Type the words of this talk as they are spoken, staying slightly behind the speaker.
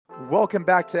Welcome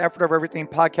back to the Effort Over Everything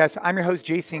podcast. I'm your host,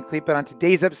 Jason Kleep, and on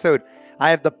today's episode, I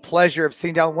have the pleasure of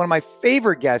sitting down with one of my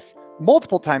favorite guests,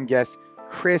 multiple time guest,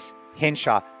 Chris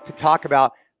Hinshaw, to talk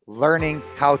about learning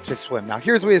how to swim. Now,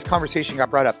 here's where this conversation got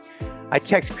brought up. I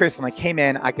text Chris, I'm like, hey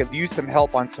man, I could use some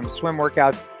help on some swim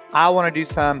workouts. I want to do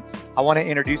some. I want to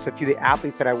introduce a few of the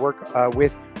athletes that I work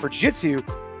with for jiu-jitsu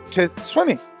to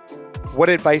swimming. What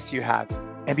advice do you have?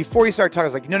 And before you start talking,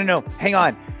 I was like, no, hang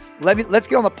on. Let's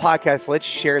get on the podcast. Let's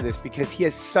share this because he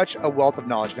has such a wealth of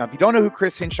knowledge. Now, if you don't know who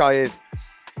Chris Hinshaw is,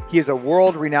 he is a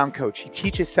world-renowned coach. He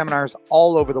teaches seminars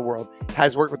all over the world,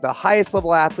 has worked with the highest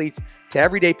level athletes to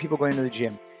everyday people going to the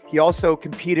gym. He also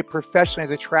competed professionally as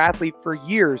a triathlete for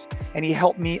years, and he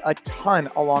helped me a ton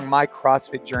along my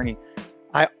CrossFit journey.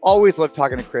 I always love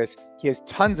talking to Chris. He has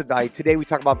tons of value. Today, we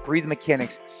talk about breathing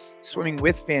mechanics, swimming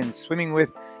with fins, swimming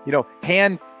with,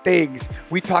 hand things.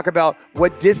 We talk about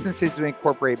what distances to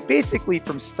incorporate, basically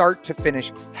from start to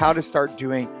finish, how to start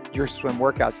doing your swim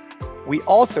workouts. We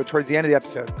also, towards the end of the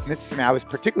episode, and this is something I was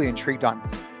particularly intrigued on,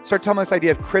 start telling us this idea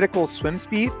of critical swim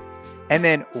speed, and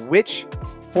then which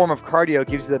form of cardio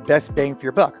gives you the best bang for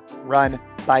your buck, run,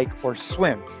 bike, or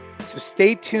swim. So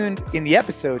stay tuned in the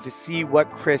episode to see what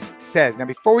Chris says. Now,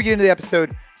 before we get into the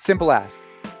episode, simple ask.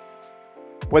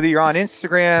 Whether you're on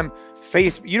Instagram,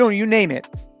 Facebook, you name it,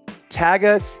 tag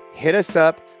us, hit us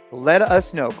up, let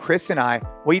us know, Chris and I,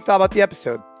 what you thought about the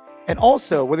episode. And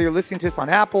also, whether you're listening to us on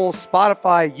Apple,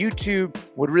 Spotify, YouTube,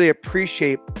 would really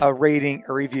appreciate a rating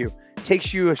or review.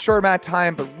 Takes you a short amount of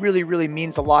time, but really, really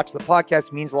means a lot to the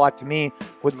podcast, means a lot to me.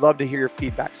 Would love to hear your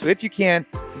feedback. So if you can,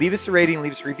 leave us a rating,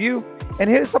 leave us a review, and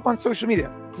hit us up on social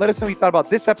media. Let us know what you thought about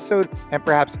this episode and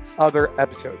perhaps other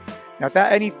episodes. Now,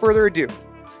 without any further ado,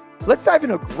 let's dive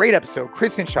into a great episode,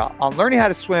 Chris Hinshaw, on learning how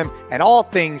to swim and all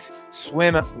things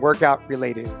swim workout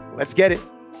related. Let's get it.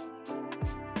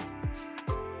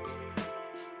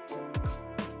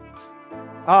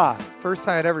 First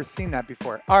time I'd ever seen that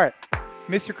before. All right,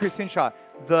 Mr. Chris Hinshaw.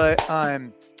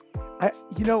 I'm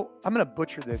gonna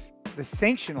butcher this. The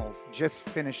sanctionals just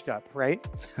finished up, right?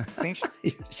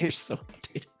 You're so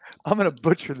dated. I'm gonna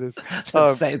butcher this.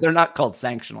 They're not called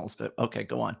sanctionals, but okay,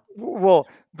 go on. Well,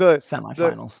 the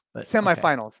semifinals.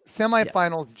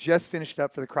 Semifinals just finished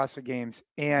up for the CrossFit Games,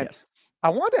 and yes. I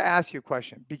wanted to ask you a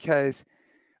question because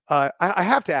I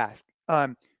have to ask.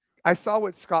 I saw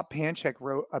what Scott Panchik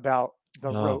wrote about the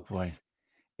ropes, boy.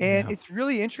 And it's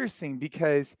really interesting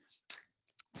because.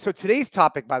 So today's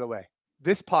topic, by the way,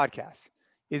 this podcast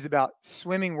is about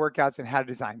swimming workouts and how to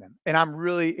design them, and I'm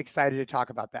really excited to talk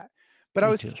about that. But I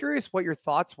was curious what your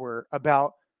thoughts were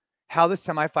about how the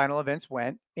semifinal events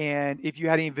went and if you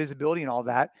had any visibility and all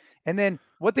that, and then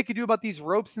what they could do about these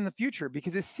ropes in the future,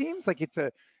 because it seems like it's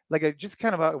a just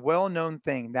kind of a well-known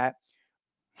thing that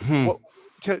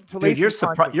Dude, you're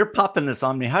surprised. You're popping this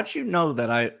on me. How did you know that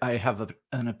I have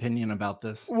an opinion about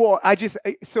this? Well,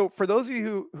 so for those of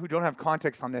you who don't have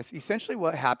context on this, essentially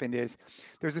what happened is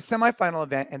there's a semifinal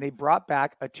event and they brought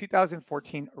back a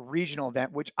 2014 regional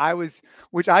event, which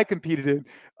I competed in,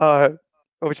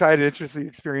 which I had an interesting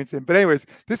experience in. But anyways,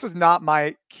 this was not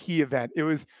my key event. It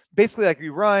was basically like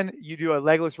you run, you do a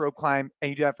legless rope climb, and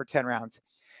you do that for 10 rounds.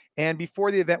 And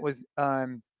before the event was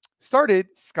started,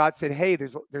 Scott said, hey,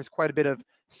 there's quite a bit of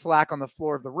slack on the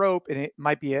floor of the rope, and it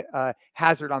might be a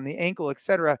hazard on the ankle,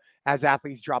 etc., as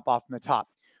athletes drop off from the top.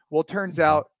 Well, it turns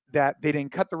out that they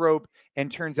didn't cut the rope,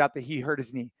 and turns out that he hurt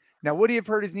his knee. Now, would he have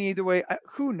hurt his knee either way?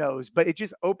 Who knows? But it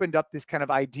just opened up this kind of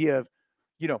idea of,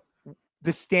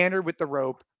 the standard with the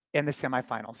rope and the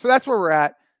semifinal. So that's where we're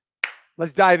at.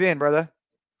 Let's dive in, brother.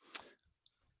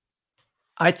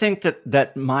 I think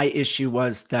that my issue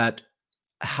was that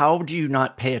how do you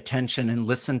not pay attention and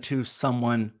listen to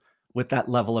someone with that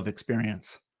level of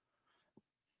experience?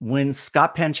 When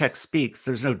Scott Panchik speaks,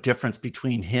 there's no difference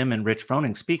between him and Rich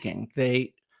Froning speaking.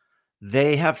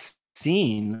 They have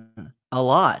seen a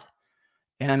lot.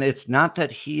 And it's not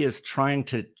that he is trying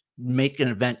to make an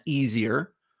event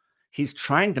easier. He's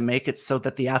trying to make it so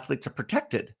that the athletes are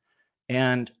protected.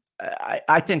 And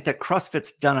I think that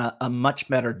CrossFit's done a much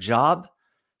better job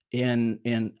in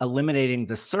eliminating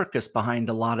the circus behind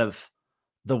a lot of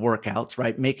the workouts,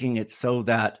 right? Making it so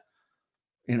that,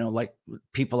 like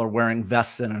people are wearing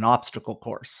vests in an obstacle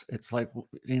course. It's like,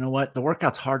 you know what? The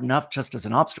workout's hard enough just as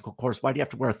an obstacle course. Why do you have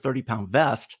to wear a 30-pound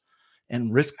vest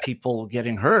and risk people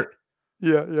getting hurt?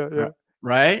 Yeah.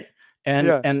 Right.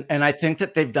 And I think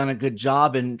that they've done a good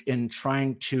job in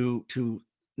trying to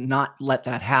not let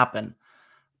that happen.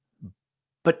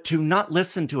 But to not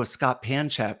listen to a Scott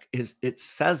Panchik it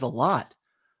says a lot.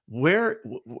 Where's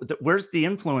the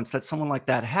influence that someone like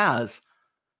that has?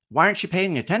 Why aren't you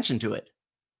paying attention to it?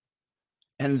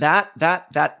 And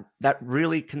that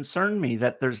really concerned me,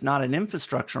 that there's not an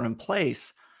infrastructure in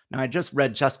place. Now, I just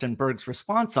read Justin Berg's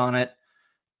response on it,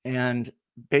 and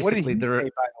What did basically he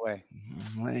say, by the way?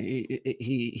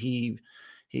 he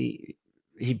he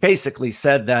he basically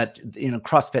said that,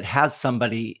 CrossFit has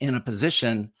somebody in a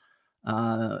position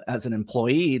as an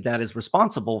employee that is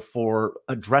responsible for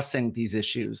addressing these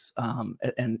issues,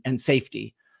 and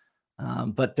safety.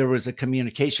 But there was a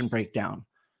communication breakdown.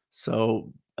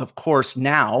 So, of course,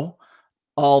 now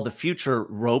all the future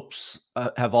ropes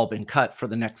have all been cut for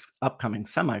the next upcoming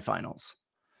semifinals.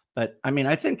 But I mean,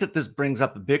 I think that this brings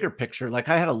up a bigger picture. Like,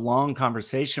 I had a long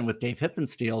conversation with Dave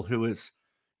Hippensteel, who is,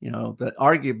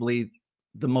 arguably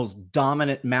the most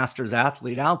dominant masters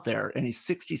athlete out there, and he's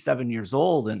 67 years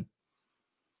old. And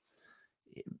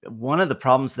one of the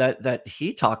problems that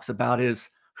he talks about is,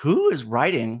 who is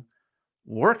writing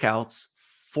workouts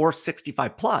for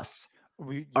 65 plus?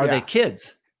 Are they Yeah.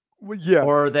 kids? Well, yeah.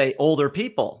 Or are they older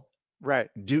people? Right.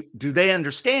 Do they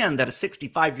understand that a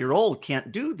 65-year-old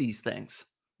can't do these things,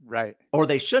 Right. or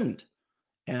they shouldn't?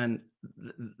 And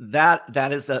that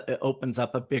it opens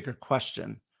up a bigger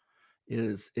question: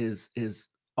 is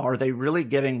are they really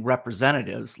getting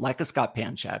representatives like a Scott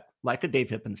Panchak, like a Dave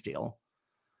Hippensteel,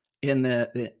 in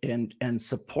and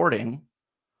supporting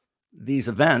these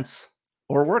events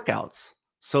or workouts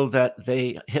so that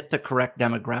they hit the correct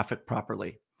demographic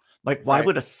properly? Like, why Right.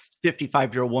 would a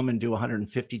 55-year-old woman do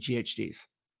 150 GHDs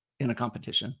in a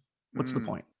competition? What's the Mm,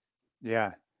 point?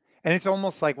 yeah. And it's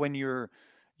almost like when you're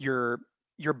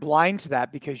blind to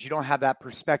that because you don't have that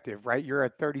perspective, right? You're a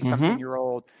 30-something Mhm. year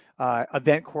old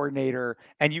event coordinator,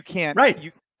 and you can't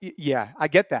Right. yeah, I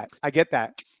get that. I get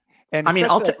that. And I mean,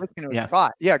 especially like listening to yeah.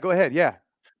 Scott. Yeah, go ahead. Yeah.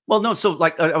 Well, no, so,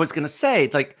 like, I was gonna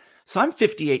say, like, so I'm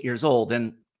 58 years old,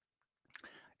 and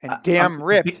And I'm damn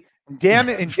ripped. be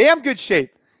In damn good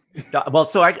shape. well,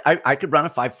 so I could run a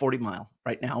 540 mile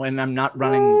right now, and I'm not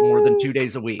running more than 2 Woo!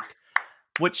 days a week,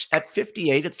 which at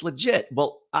 58, it's legit.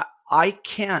 Well, I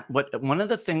can't. One of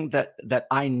the things that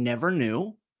I never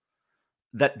knew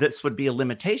that this would be a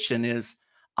limitation is,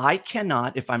 I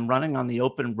cannot, if I'm running on the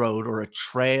open road or a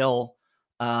trail,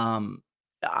 um,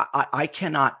 I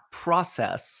cannot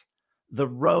process the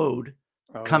road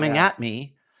Oh coming yeah. at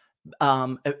me,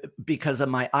 because of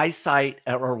my eyesight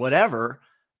or whatever,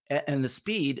 and the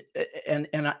speed,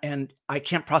 and I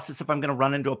can't process if I'm going to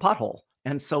run into a pothole.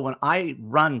 And so when I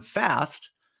run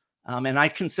fast, and I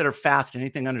consider fast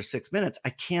anything under 6 minutes, I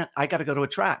can't. I got to go to a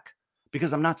track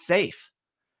because I'm not safe.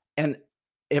 And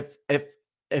if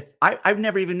I've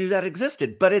never even knew that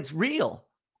existed, but it's real.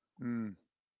 Mm,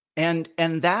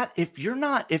 And that,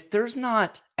 if there's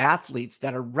not athletes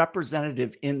that are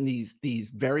representative in these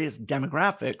various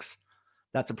demographics,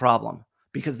 that's a problem,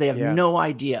 because they have yeah. no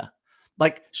idea.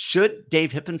 Like, should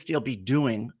Dave Hippensteel be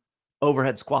doing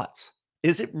overhead squats?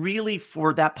 Is it really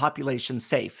for that population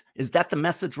safe? Is that the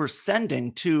message we're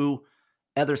sending to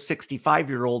other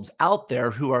 65-year-olds out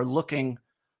there who are looking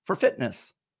for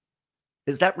fitness?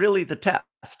 Is that really the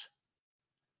test?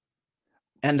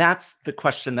 And that's the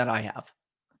question that I have.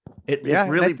 It Yeah. And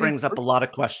I really think brings up a lot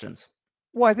of questions.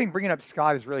 well, I think bringing up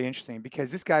Scott is really interesting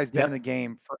because this guy's been in the Yep,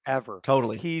 game forever.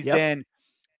 totally. He's Yep. been,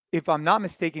 if I'm not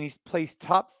mistaken, he's placed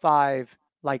top 5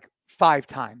 like 5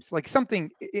 times, like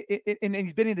something, and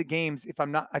he's been in the games, if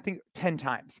I'm not, I think 10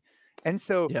 times. And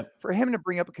so Yep. for him to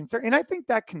bring up a concern, and I think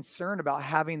that concern about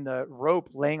having the rope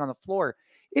laying on the floor,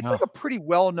 it's like a Oh, pretty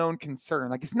well-known concern.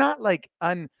 Like it's not like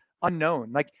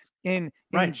unknown. Like in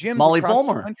right. gyms Molly across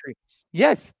the Vollmer. country.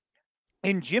 Yes,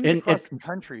 in gyms And across the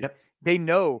country, yep. they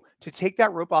know to take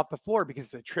that rope off the floor because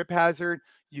it's a trip hazard,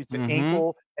 it's an Mhm.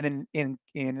 ankle, and then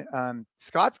in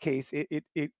Scott's case,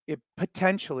 it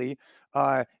potentially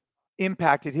uh,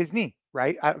 impacted his knee.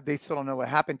 Right? They still don't know what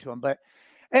happened to him, but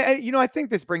I think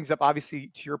this brings up, obviously,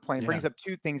 to your point, Yeah. brings up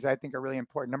two things that I think are really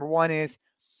important. Number one is,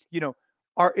 you know,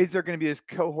 is there going to be this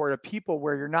cohort of people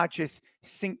where you're not just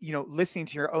listening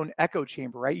to your own echo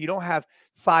chamber, right? You don't have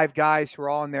 5 guys who are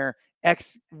all in their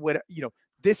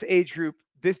this age group,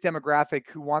 this demographic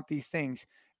who want these things,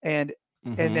 and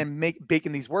Mhm. then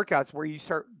baking these workouts where you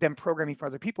start them programming for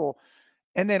other people.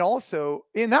 And then also,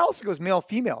 and that also goes male,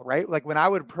 female, right? Like when I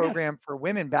would Yes. program for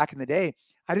women back in the day,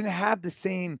 I didn't have the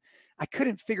same, I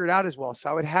couldn't figure it out as well. So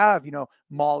I would have,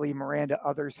 Molly, Miranda,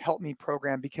 others help me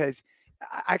program because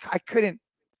I couldn't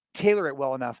tailor it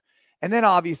well enough. And then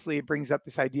obviously it brings up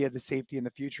this idea of the safety in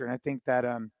the future. And I think that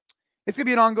it's gonna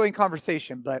be an ongoing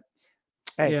conversation, but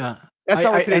hey, Yeah. that's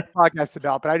not I what today's and podcast is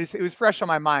about. But it was fresh on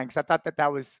my mind because I thought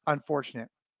that was unfortunate.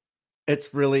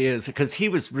 It's really is, because he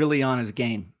was really on his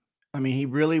game. I mean, he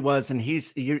really was, and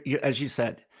he's, as you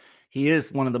said, he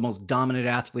is one of the most dominant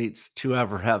athletes to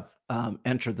ever have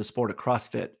entered the sport of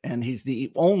CrossFit, and he's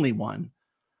the only one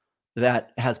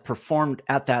that has performed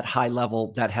at that high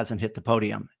level that hasn't hit the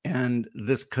podium. And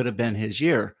this could have been his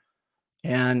year.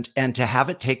 And to have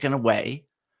it taken away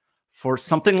for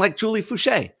something like Julie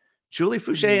Fouché. Julie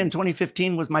Fouché in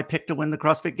 2015 was my pick to win the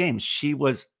CrossFit Games. She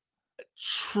was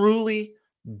truly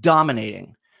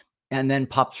dominating, and then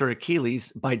pops her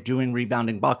Achilles by doing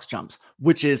rebounding box jumps,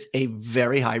 which is a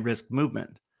very high risk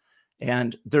movement.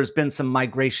 And there's been some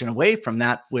migration away from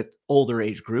that with older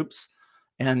age groups.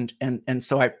 And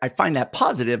so I find that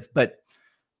positive, but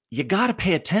you got to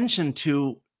pay attention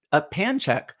to a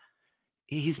Panchek.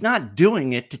 He's not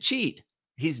doing it to cheat.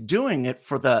 He's doing it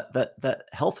for the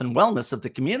health and wellness of the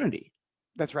community.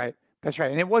 That's right. That's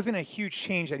right. And it wasn't a huge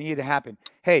change that needed to happen.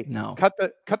 Hey, No. cut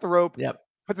the rope. Yep.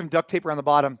 Put some duct tape around the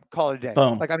bottom. Call it a day.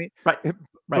 Boom. Like, I mean, right.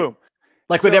 Boom.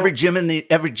 Like what every gym in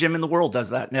the world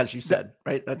does that. And as you said,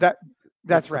 right?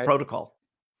 That's right. The protocol.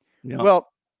 You know? Well,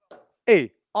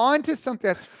 hey, on to something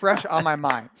that's fresh on my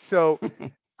mind. So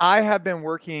I have been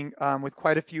working with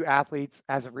quite a few athletes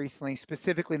as of recently,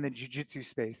 specifically in the jiu-jitsu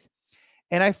space.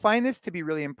 And I find this to be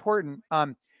really important.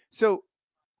 So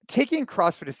taking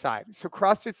CrossFit aside, so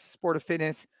CrossFit's a sport of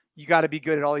fitness. You got to be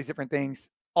good at all these different things,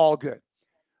 all good.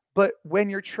 But when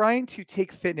you're trying to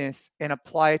take fitness and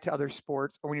apply it to other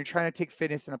sports, or when you're trying to take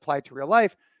fitness and apply it to real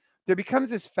life, there becomes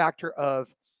this factor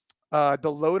of the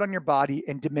load on your body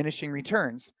and diminishing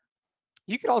returns.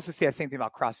 You could also say the same thing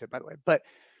about CrossFit, by the way. But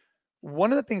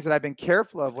one of the things that I've been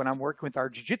careful of when I'm working with our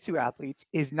jiu-jitsu athletes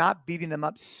is not beating them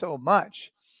up so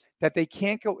much that they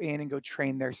can't go in and go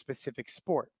train their specific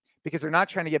sport, because they're not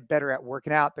trying to get better at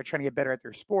working out. They're trying to get better at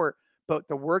their sport, but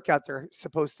the workouts are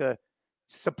supposed to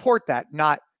support that,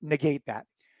 not negate that.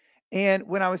 And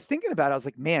when I was thinking about it, I was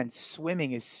like, man,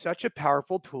 swimming is such a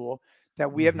powerful tool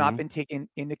that we have not been taken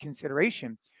into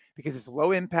consideration, because it's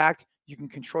low impact. You can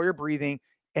control your breathing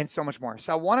and so much more.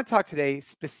 So I want to talk today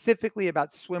specifically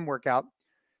about swim workout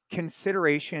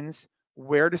considerations,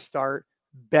 where to start,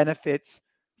 benefits,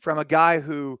 from a guy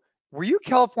who, were you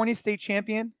California state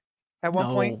champion at one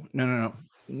point? No.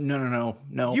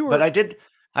 You were, but I did.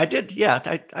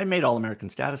 Yeah. I made All-American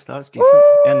status. That was decent.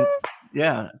 And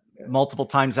yeah, multiple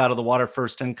times out of the water,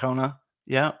 first in Kona.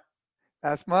 Yeah.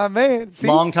 That's my man. See?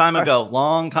 Long time ago.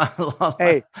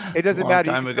 Hey, it doesn't matter.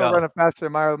 You Time can still ago. run a faster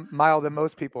mile than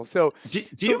most people. So Do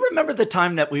you remember the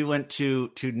time that we went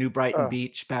to New Brighton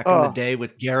Beach back in the day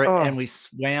with Garrett, and we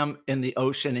swam in the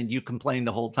ocean and you complained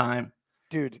the whole time?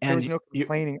 Dude, there was no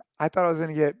complaining. I thought I was going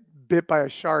to get bit by a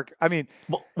shark. I mean,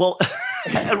 well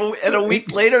and a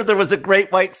week later, there was a great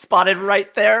white spotted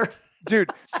right there. Dude,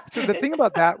 so the thing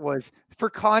about that was, for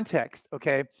context,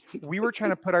 okay, we were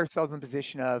trying to put ourselves in a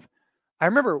position of, I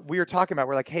remember we were talking about,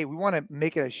 we're like, hey, we want to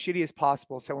make it as shitty as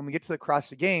possible, so when we get to the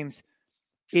CrossFit Games,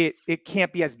 it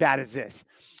can't be as bad as this.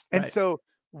 And so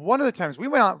one of the times, we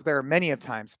went out there many of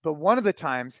times, but one of the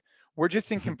times we're just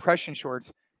in compression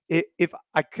shorts. If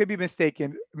I could be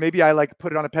mistaken, maybe I like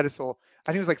put it on a pedestal.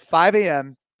 I think it was like 5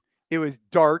 a.m. It was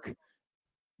dark,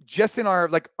 just in our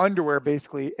like underwear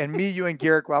basically, and me, you, and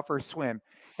Garrett go out for a swim.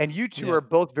 And you two are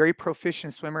both very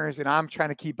proficient swimmers, and I'm trying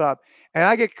to keep up. And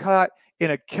I get caught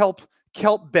in a kelp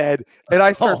bed, and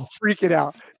I start freaking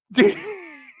out. Dude,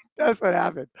 that's what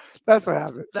happened. That's what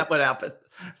happened. That would happen.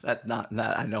 That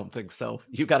I don't think so.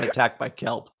 You got attacked by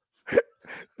kelp.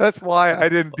 That's why I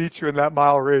didn't beat you in that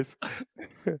mile race.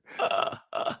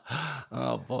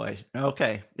 Oh boy.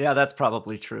 Okay. Yeah, that's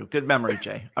probably true. Good memory,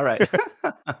 Jay. All right.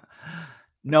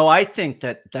 No, I think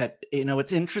that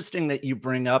it's interesting that you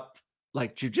bring up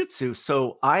like jujitsu.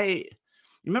 So you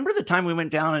remember the time we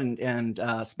went down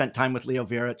and spent time with Leo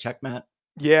Vera at Checkmat?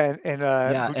 Yeah, and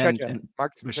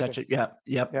Marcus Buchecha.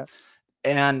 Yep.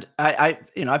 And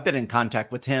I've been in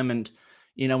contact with him, and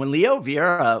when Leo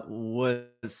Vieira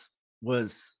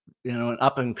was an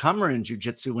up and comer in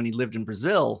jiu-jitsu when he lived in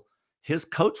Brazil, his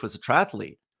coach was a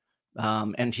triathlete,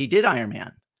 and he did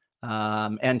Ironman,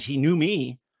 and he knew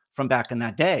me from back in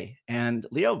that day. And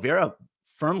Leo Vieira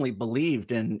firmly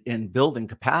believed in building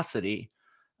capacity,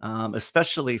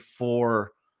 especially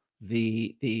for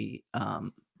the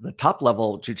top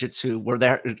level jiu-jitsu where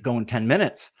they're going 10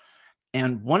 minutes.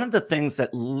 And one of the things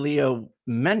that Leo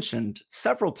mentioned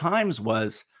several times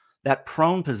was that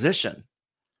prone position.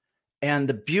 And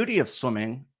the beauty of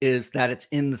swimming is that it's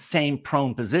in the same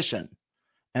prone position.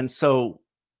 And so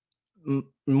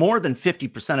more than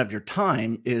 50% of your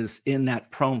time is in that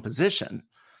prone position.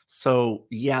 So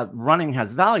yeah, running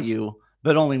has value,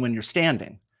 but only when you're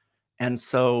standing. And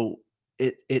so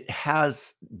it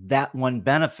has that one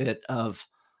benefit of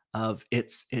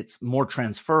it's more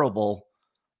transferable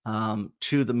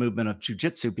to the movement of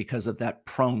jiu-jitsu because of that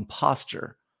prone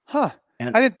posture. Huh.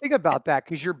 And I didn't think about that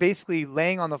because you're basically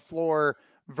laying on the floor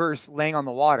versus laying on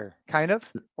the water, kind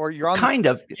of, or you're on the, kind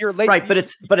of you're late. right, but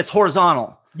it's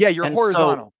horizontal. Yeah, you're And so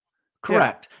horizontal. Yeah.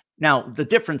 correct. Now, the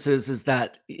difference is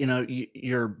that,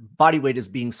 your body weight is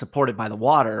being supported by the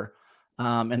water.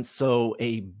 And so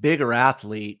a bigger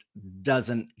athlete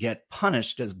doesn't get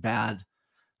punished as bad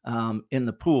in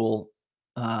the pool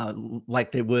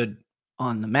like they would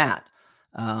on the mat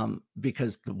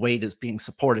because the weight is being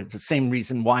supported. It's the same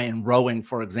reason why in rowing,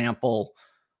 for example,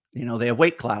 they have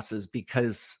weight classes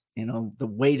because, the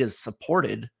weight is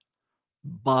supported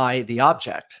by the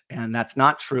object. And that's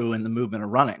not true in the movement of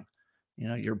running.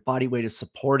 Your body weight is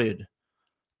supporting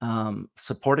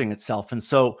itself. And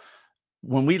so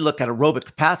when we look at aerobic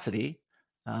capacity,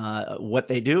 what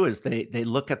they do is they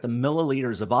look at the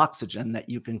milliliters of oxygen that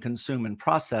you can consume and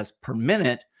process per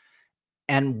minute.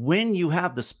 And when you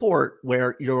have the sport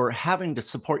where you're having to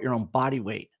support your own body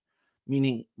weight,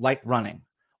 meaning like running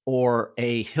or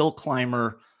a hill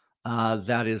climber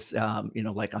that is,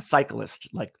 like a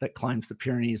cyclist, like that climbs the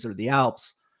Pyrenees or the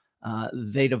Alps,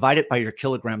 they divide it by your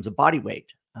kilograms of body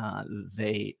weight.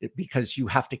 Because you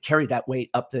have to carry that weight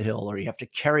up the hill, or you have to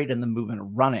carry it in the movement of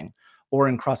running or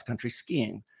in cross country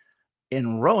skiing.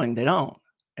 In rowing, they don't.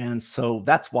 And so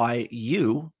that's why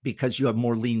because you have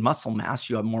more lean muscle mass,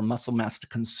 you have more muscle mass to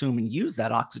consume and use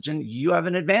that oxygen, you have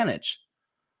an advantage.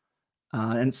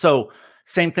 And so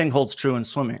same thing holds true in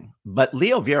swimming. But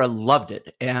Leo Vieira loved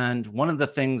it. And one of the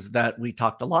things that we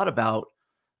talked a lot about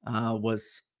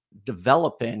was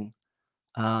developing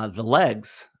the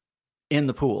legs in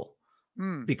the pool,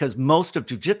 because most of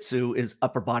jujitsu is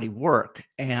upper body work.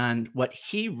 And what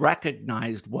he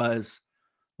recognized was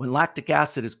when lactic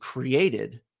acid is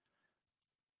created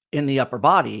in the upper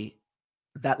body,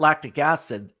 that lactic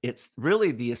acid, it's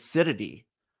really the acidity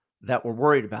that we're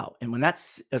worried about. And when that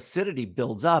acidity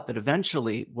builds up, it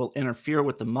eventually will interfere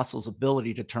with the muscle's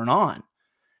ability to turn on.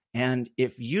 And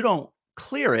if you don't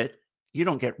clear it, you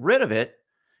don't get rid of it,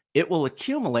 it will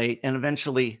accumulate and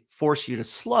eventually force you to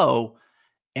slow.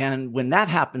 And when that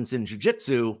happens in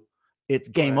jiu-jitsu, it's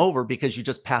game over because you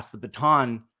just pass the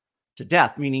baton to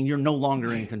death, meaning you're no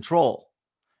longer in control.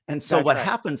 And so what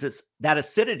happens is that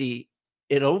acidity,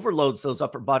 it overloads those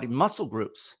upper body muscle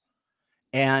groups.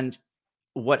 And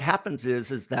what happens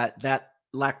is that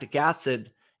lactic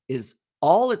acid is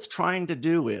all it's trying to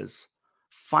do is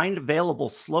find available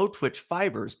slow twitch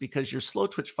fibers, because your slow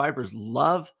twitch fibers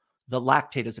love the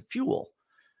lactate as a fuel.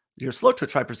 Your slow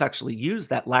twitch fibers actually use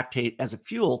that lactate as a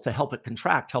fuel to help it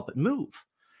contract, help it move.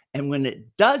 And when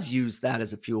it does use that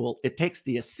as a fuel, it takes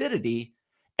the acidity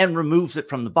and removes it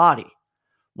from the body.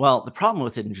 Well, the problem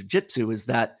with it in jiu-jitsu is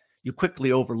that you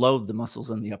quickly overload the muscles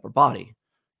in the upper body.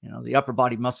 The upper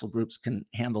body muscle groups can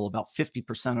handle about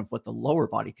 50% of what the lower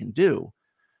body can do.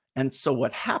 And so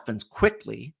what happens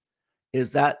quickly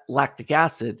is that lactic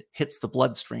acid hits the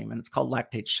bloodstream, and it's called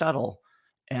lactate shuttle.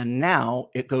 And now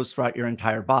it goes throughout your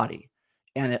entire body.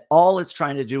 And all it's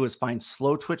trying to do is find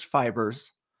slow twitch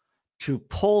fibers to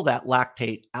pull that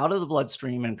lactate out of the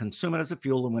bloodstream and consume it as a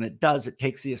fuel. And when it does, it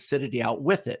takes the acidity out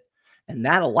with it. And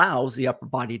that allows the upper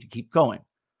body to keep going.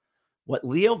 What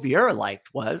Leo Vieira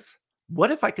liked was, what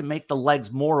if I can make the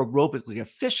legs more aerobically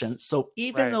efficient? So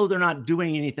even though they're not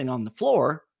doing anything on the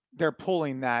floor, they're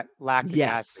pulling that lactic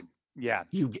acid. Yeah.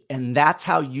 And that's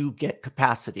how you get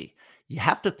capacity. You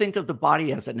have to think of the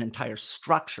body as an entire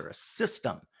structure, a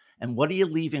system. And what are you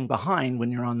leaving behind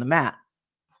when you're on the mat?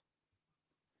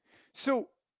 So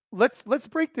let's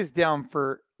break this down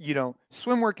for,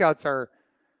 swim workouts are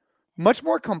much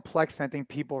more complex than I think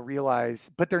people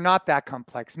realize, but they're not that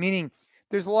complex, meaning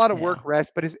there's a lot of work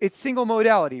rest, but it's single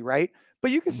modality, right?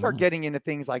 But you can start getting into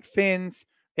things like fins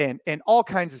and all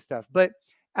kinds of stuff. But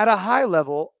at a high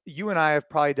level, you and I have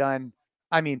probably done,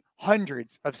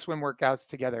 hundreds of swim workouts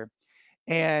together.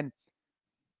 And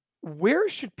where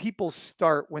should people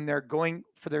start when they're going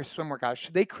for their swim workout?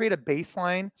 Should they create a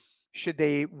baseline? Should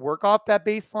they work off that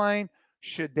baseline?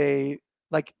 Should they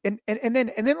and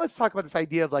then let's talk about this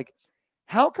idea of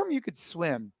how come you could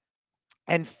swim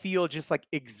and feel just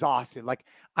exhausted? Like,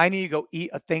 I need to go eat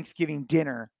a Thanksgiving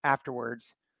dinner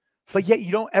afterwards, but yet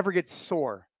you don't ever get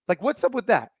sore. What's up with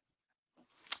that?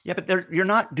 Yeah, but you're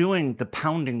not doing the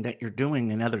pounding that you're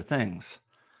doing in other things.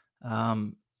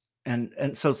 And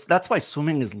so that's why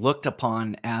swimming is looked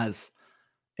upon as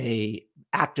a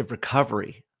active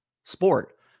recovery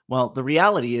sport. Well, the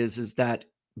reality is that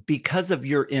because of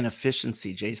your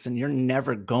inefficiency, Jason, you're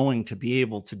never going to be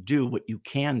able to do what you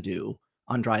can do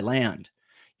on dry land.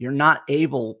 You're not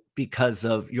able because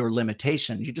of your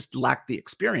limitation. You just lack the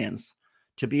experience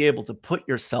to be able to put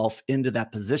yourself into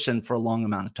that position for a long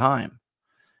amount of time.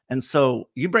 And so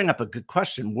you bring up a good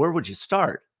question. Where would you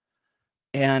start?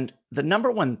 And the number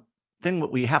one thing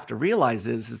what we have to realize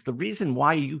is the reason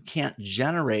why you can't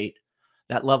generate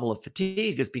that level of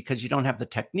fatigue is because you don't have the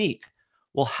technique.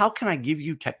 Well, how can I give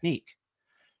you technique?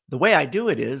 The way I do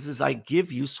it is I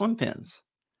give you swim fins.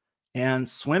 And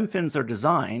swim fins are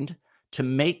designed to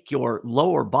make your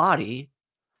lower body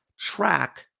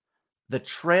track the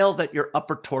trail that your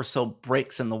upper torso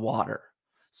breaks in the water.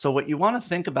 So what you want to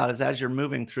think about is as you're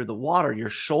moving through the water, your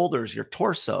shoulders, your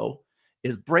torso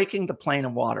is breaking the plane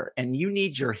of water, and you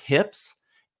need your hips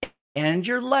and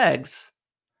your legs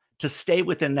to stay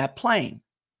within that plane.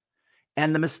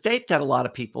 And the mistake that a lot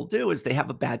of people do is they have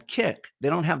a bad kick. They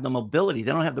don't have the mobility.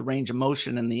 They don't have the range of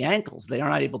motion in the ankles. They are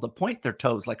not able to point their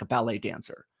toes like a ballet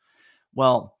dancer.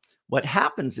 Well, what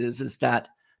happens is that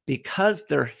because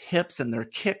their hips and their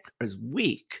kick is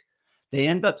weak, they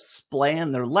end up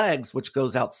splaying their legs, which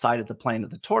goes outside of the plane of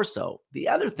the torso. The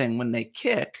other thing, when they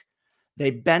kick,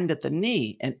 they bend at the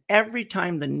knee. And every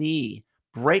time the knee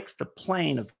breaks the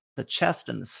plane of the chest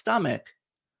and the stomach,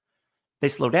 they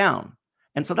slow down.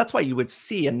 And so that's why you would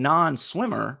see a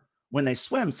non-swimmer, when they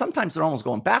swim, sometimes they're almost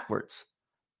going backwards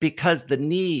because the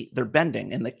knee, they're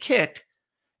bending, and the kick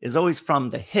is always from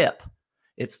the hip.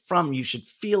 It's from, you should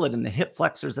feel it in the hip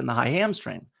flexors and the high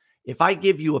hamstring. If I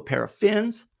give you a pair of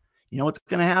fins, you know what's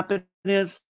going to happen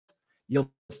is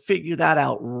you'll figure that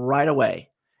out right away.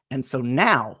 And so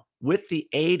now, with the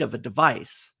aid of a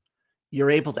device,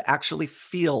 you're able to actually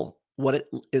feel what it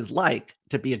is like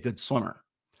to be a good swimmer.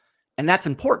 And that's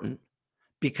important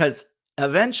because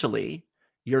eventually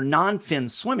your non-fin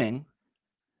swimming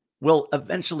will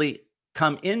eventually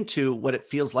come into what it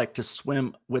feels like to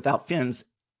swim without fins.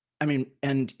 I mean,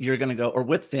 and you're going to go, or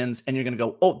with fins, and you're going to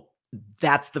go, oh,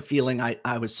 that's the feeling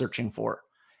I was searching for.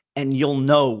 And you'll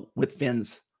know with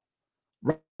fins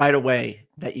right away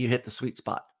that you hit the sweet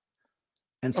spot.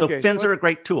 And so fins are a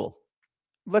great tool.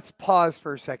 Let's pause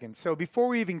for a second. So before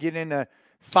we even get into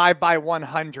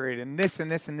 5x100 and this and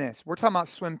this and this, we're talking about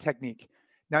swim technique.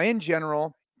 Now, in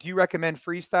general, do you recommend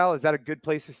freestyle? Is that a good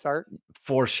place to start?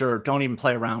 For sure. Don't even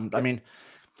play around. I mean,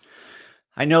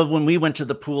 I know when we went to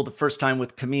the pool the first time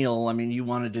with Camille, I mean, you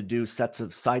wanted to do sets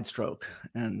of side stroke.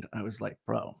 And I was like,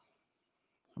 bro.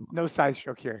 No side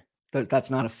stroke here. That's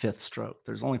not a fifth stroke.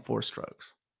 There's only 4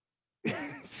 strokes.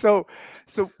 So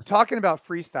talking about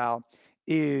freestyle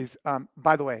is,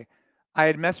 by the way, I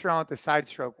had messed around with the side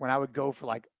stroke when I would go for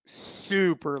like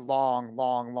super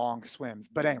long swims.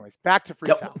 But anyways, back to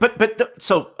freestyle.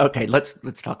 So okay, let's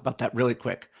talk about that really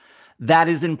quick. That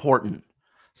is important.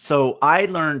 So I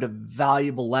learned a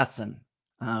valuable lesson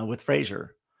with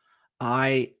Fraser.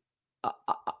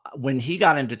 When he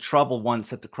got into trouble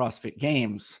once at the CrossFit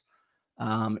Games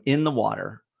in the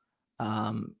water,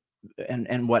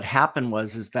 and what happened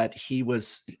is that he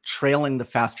was trailing the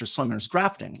faster swimmers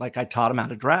drafting. Like I taught him how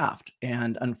to draft,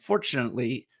 and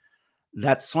unfortunately,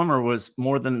 that swimmer was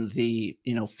more than the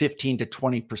 15 to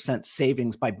 20%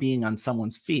 savings by being on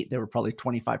someone's feet. They were probably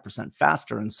 25%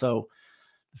 faster, and so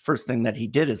the first thing that he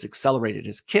did is accelerated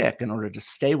his kick in order to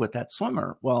stay with that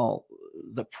swimmer. Well,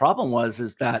 the problem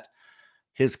is that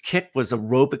his kick was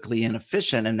aerobically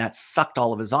inefficient, and that sucked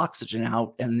all of his oxygen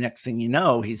out. And the next thing you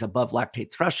know, he's above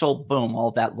lactate threshold. Boom,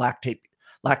 all that lactic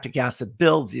acid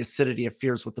builds, the acidity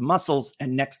interferes with the muscles.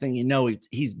 And next thing you know,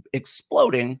 he's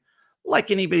exploding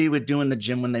like anybody would do in the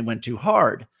gym when they went too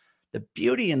hard. The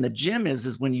beauty in the gym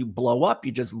is when you blow up,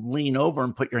 you just lean over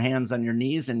and put your hands on your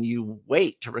knees and you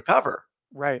wait to recover.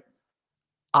 Right.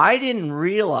 I didn't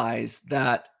realize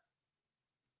that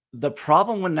the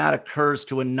problem when that occurs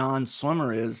to a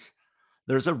non-swimmer is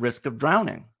there's a risk of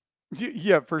drowning.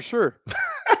 Yeah, for sure.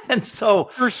 And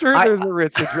so for sure there's a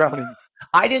risk of drowning.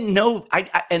 I didn't know.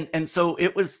 And so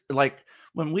it was like,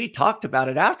 when we talked about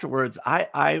it afterwards,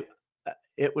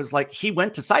 it was like he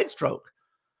went to side stroke.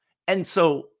 And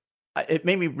so it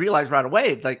made me realize right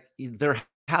away, like there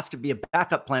has to be a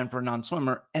backup plan for a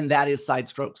non-swimmer, and that is side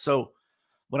stroke. So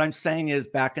what I'm saying is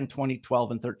back in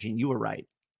 2012 and 13, you were right.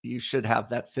 You should have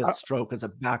that fifth stroke as a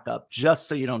backup just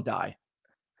so you don't die.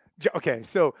 Okay.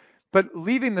 So, but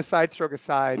leaving the side stroke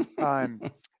aside,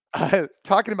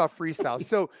 talking about freestyle.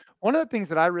 So one of the things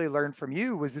that I really learned from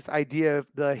you was this idea of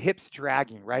the hips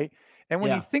dragging, right? And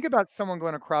when you think about someone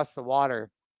going across the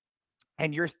water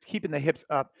and you're keeping the hips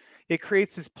up, it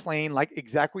creates this plane, like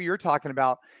exactly what you're talking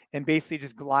about, and basically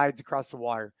just glides across the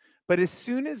water. But as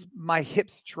soon as my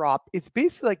hips drop, it's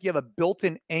basically like you have a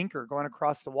built-in anchor going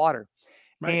across the water.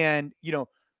 Right. And,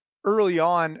 early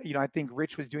on, I think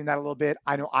Rich was doing that a little bit.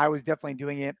 I know I was definitely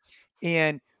doing it.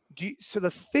 And so the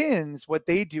fins, what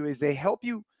they do is they help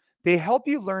you they help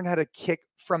you learn how to kick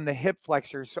from the hip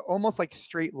flexor, so almost like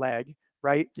straight leg,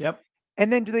 right? Yep.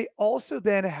 And then do they also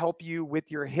then help you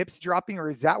with your hips dropping, or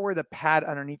is that where the pad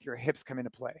underneath your hips come into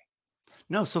play?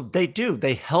 No, so they do.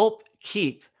 They help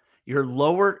keep your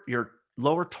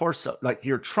lower torso, like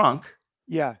your trunk,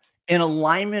 Yeah. in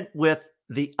alignment with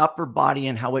the upper body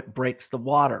and how it breaks the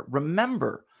water.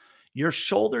 Remember, your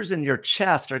shoulders and your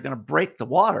chest are going to break the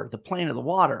water, the plane of the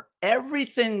water.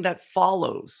 Everything that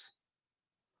follows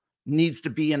needs to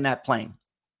be in that plane.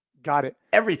 Got it.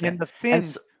 Everything. And the And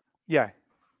fins, yeah.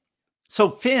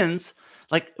 so fins,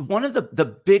 like one of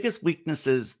the biggest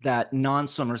weaknesses that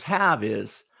non-swimmers have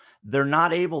is they're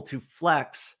not able to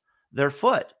flex their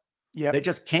foot. Yep. They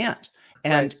just can't.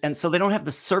 Right. And so they don't have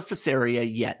the surface area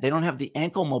yet. They don't have the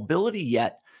ankle mobility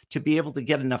yet to be able to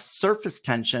get enough surface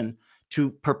tension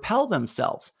to propel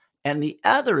themselves. And the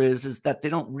other is that they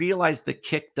don't realize the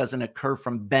kick doesn't occur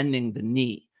from bending the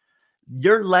knee.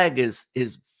 Your leg is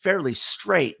fairly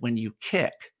straight when you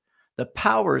kick. The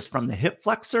power is from the hip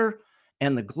flexor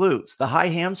and the glutes, the high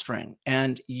hamstring,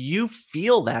 and you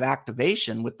feel that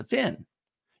activation with the fin.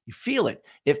 You feel it.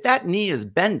 If that knee is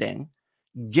bending,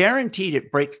 guaranteed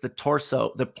it breaks the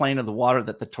torso, the plane of the water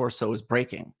that the torso is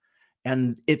breaking,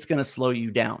 and it's going to slow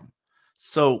you down.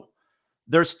 So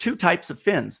there's two types of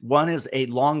fins. One is a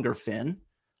longer fin,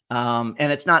 and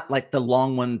it's not like the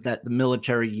long one that the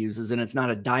military uses, and it's not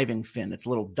a diving fin. It's a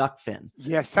little duck fin.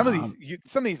 Yeah, some of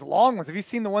these long ones. Have you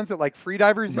seen the ones that like free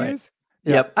divers Right. use?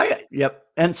 Yeah. Yep.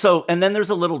 And then there's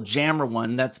a little jammer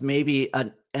one that's maybe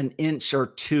an inch or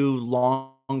two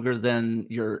longer than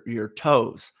your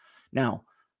toes. Now,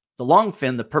 the long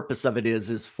fin, the purpose of it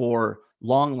is for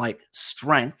long like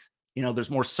strength. There's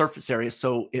more surface area,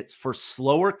 so it's for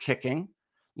slower kicking,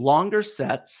 longer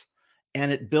sets,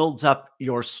 and it builds up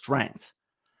your strength.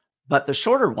 But the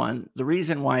shorter one, the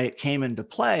reason why it came into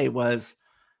play was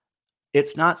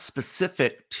it's not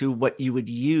specific to what you would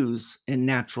use in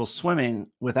natural swimming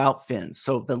without fins.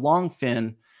 So the long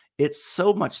fin, it's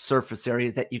so much surface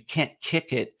area that you can't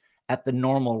kick it at the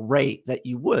normal rate that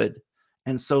you would.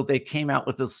 And so they came out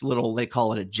with this little, they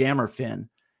call it a jammer fin.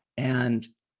 And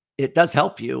it does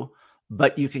help you,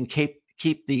 but you can keep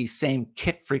the same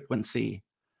kick frequency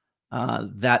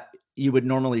that you would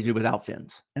normally do without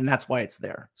fins. And that's why it's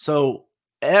there. So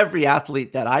every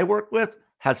athlete that I work with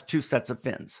has two sets of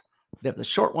fins. They have the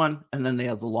short one and then they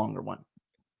have the longer one.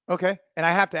 Okay. And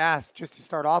I have to ask, just to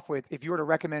start off with, if you were to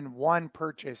recommend one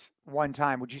purchase one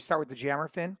time, would you start with the jammer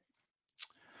fin?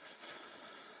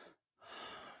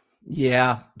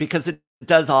 Yeah, because it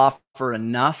does offer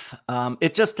enough.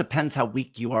 It just depends how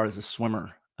weak you are as a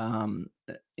swimmer.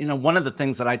 One of the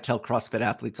things that I tell CrossFit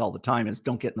athletes all the time is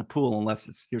don't get in the pool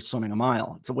unless you're swimming a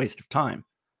mile. It's a waste of time.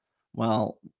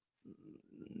 Well,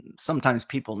 sometimes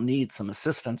people need some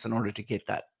assistance in order to get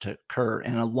that to occur,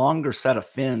 and a longer set of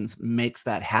fins makes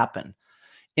that happen.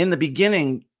 In the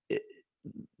beginning,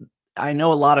 I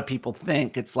know a lot of people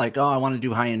think it's like, oh, I want to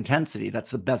do high intensity.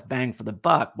 That's the best bang for the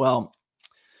buck. Well,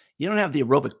 you don't have the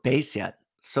aerobic base yet.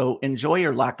 So enjoy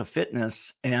your lack of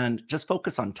fitness and just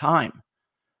focus on time.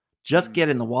 Just Mm. get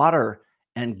in the water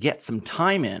and get some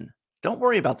time in. Don't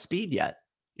worry about speed yet.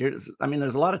 There's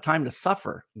a lot of time to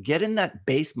suffer. Get in that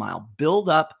base mile, build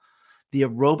up the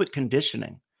aerobic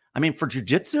conditioning. For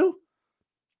jujitsu,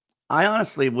 I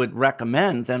honestly would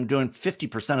recommend them doing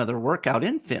 50% of their workout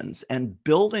in fins and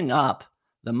building up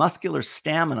the muscular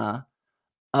stamina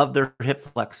of their hip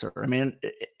flexor.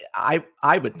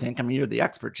 I would think, you're the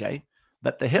expert, Jay,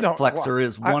 but the hip No, well, flexor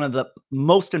is I, one of the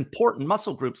most important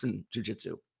muscle groups in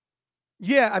jujitsu.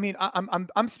 yeah,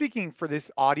 I'm speaking for this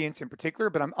audience in particular,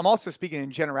 but I'm also speaking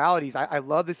in generalities. I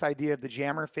love this idea of the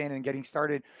jammer fin and getting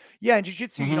started. Yeah, in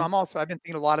jiu-jitsu, Mhm. I've been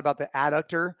thinking a lot about the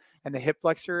adductor and the hip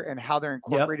flexor and how they're Yep.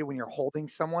 incorporated when you're holding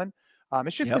someone.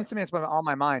 It's just been Yep. something that's been on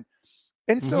my mind.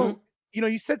 And Mhm. so,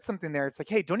 you said something there. It's like,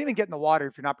 hey, don't even get in the water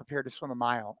if you're not prepared to swim a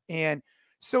mile. And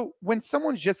so when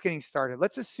someone's just getting started,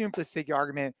 let's assume for the sake of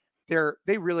argument,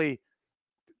 they really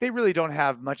don't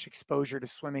have much exposure to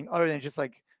swimming other than just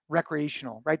like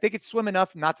recreational, right? They could swim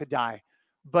enough not to die.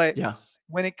 But Yeah.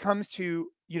 when it comes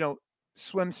to,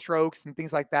 swim strokes and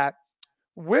things like that,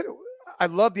 what I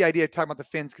love the idea of talking about the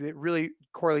fins because it really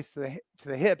correlates to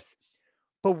the hips.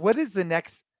 But what is the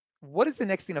next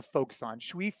thing to focus on?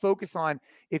 Should we focus on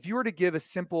if you were to give a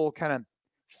simple kind of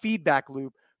feedback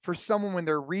loop for someone when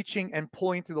they're reaching and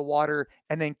pulling through the water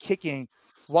and then kicking?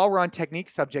 While we're on technique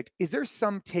subject, is there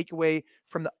some takeaway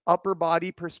from the upper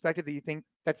body perspective that you think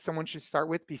that someone should start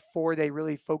with before they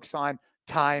really focus on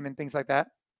time and things like that?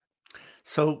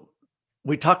 So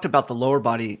we talked about the lower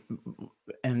body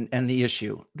and the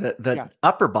issue. The Yeah.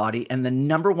 upper body, and the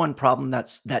number one problem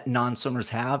that non-swimmers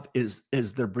have is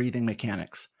their breathing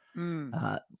mechanics.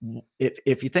 Mm.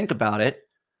 If you think about it,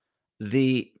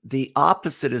 the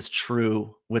opposite is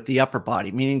true with the upper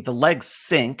body, meaning the legs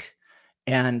sink,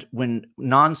 and when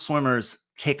non-swimmers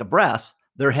take a breath,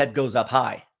 their head goes up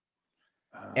high.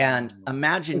 And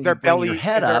imagine Their you bring your belly,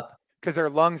 head up. because their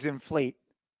lungs inflate.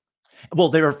 Well,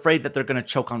 they're afraid that they're going to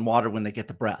choke on water when they get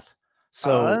the breath.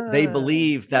 So they Ah,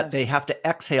 believe yeah. that they have to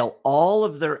exhale all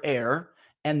of their air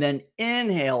and then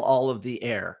inhale all of the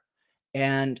air.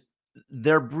 And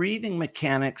their breathing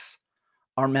mechanics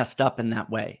are messed up in that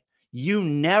way. You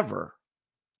never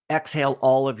exhale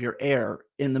all of your air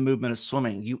in the movement of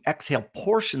swimming. You exhale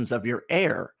portions of your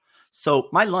air. So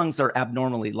my lungs are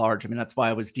abnormally large. I mean, that's why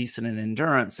I was decent in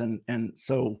endurance. And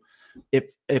so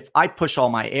if I push all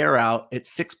my air out, it's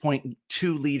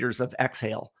 6.2 liters of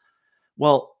exhale.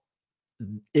 Well,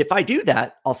 if I do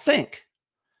that, I'll sink.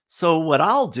 So what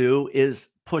I'll do is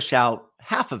push out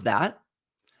half of that.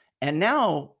 And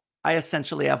now I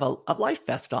essentially have a life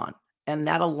vest on, and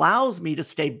that allows me to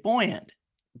stay buoyant.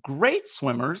 Great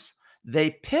swimmers,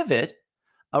 they pivot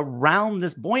around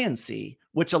this buoyancy,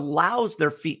 which allows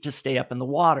their feet to stay up in the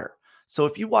water. So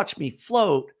if you watch me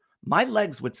float, my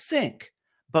legs would sink.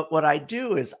 But what I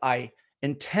do is I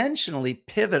intentionally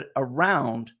pivot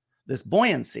around this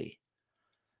buoyancy.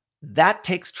 That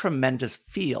takes tremendous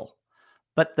feel.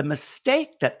 But the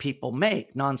mistake that people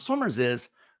make, non-swimmers, is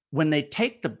when they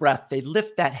take the breath, they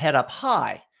lift that head up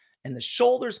high and the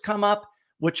shoulders come up,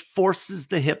 which forces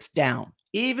the hips down.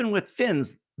 Even with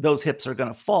fins, those hips are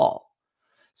going to fall.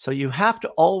 So you have to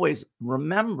always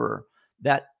remember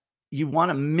that you want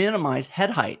to minimize head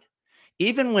height.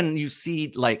 Even when you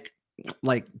see like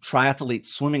triathletes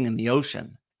swimming in the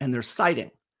ocean and they're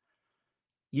sighting,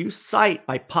 you sight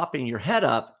by popping your head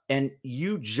up and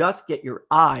you just get your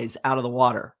eyes out of the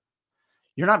water.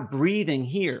 You're not breathing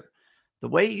here. The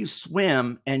way you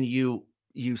swim and you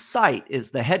sight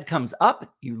is the head comes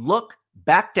up, you look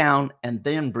back down, and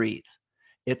then breathe.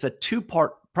 It's a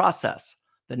two-part process.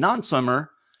 The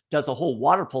non-swimmer does a whole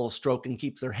water polo stroke and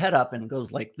keeps their head up and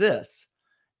goes like this.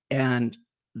 And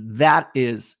that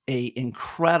is an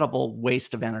incredible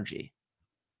waste of energy.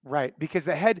 Right, because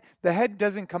the head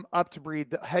doesn't come up to breathe,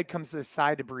 the head comes to the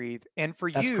side to breathe. And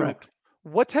for That's you, correct.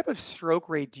 what type of stroke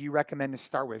rate do you recommend to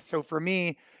start with? So for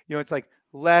me, it's like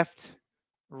left,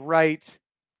 right,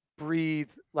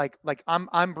 breathe. Like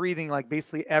I'm breathing like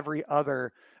basically every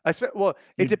other. Well,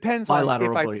 it You depends on if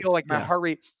bilateral I breathe. feel like my Yeah. heart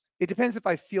rate. It depends if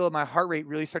I feel my heart rate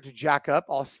really start to jack up.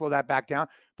 I'll slow that back down.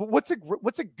 But what's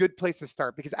a good place to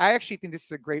start? Because I actually think this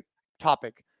is a great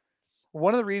topic.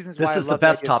 One of the reasons why This I is the love the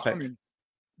best idea of topic. swimming.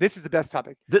 This is the best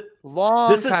topic. Th- Long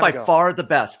This is time by ago. far the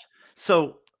best.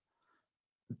 So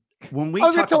when we I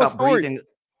was gonna talk tell a about story. breathing,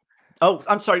 oh,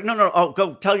 I'm sorry. No. Oh,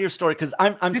 go tell your story because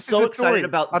I'm This is so a excited story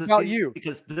about this about you.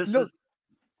 because this No, is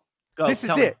go this is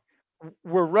tell me. it.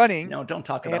 We're running No, don't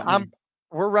talk and about me.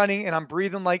 we're running and I'm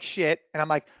breathing like shit. And I'm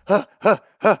like, huh, huh,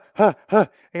 huh, huh, huh.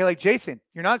 And you're like, Jason,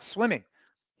 you're not swimming.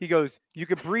 He goes, you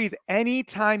could breathe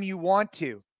anytime you want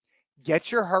to.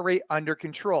 Get your heart rate under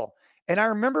control. And I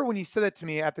remember when you said that to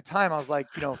me at the time, I was like,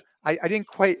 I didn't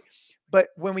quite, but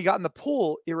when we got in the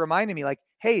pool, it reminded me like,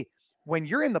 hey, when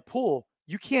you're in the pool,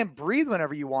 you can't breathe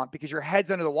whenever you want because your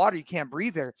head's under the water. You can't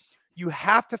breathe there. You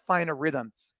have to find a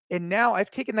rhythm. And now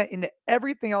I've taken that into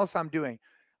everything else I'm doing.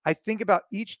 I think about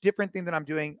each different thing that I'm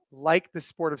doing, like the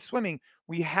sport of swimming.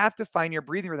 We have to find your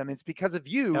breathing rhythm. It's because of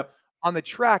you Yep. on the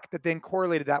track that then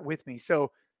correlated that with me.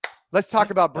 So let's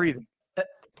talk about breathing.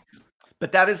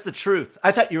 But that is the truth.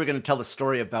 I thought you were going to tell the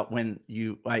story about when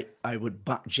I would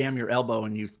jam your elbow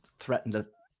and you threatened to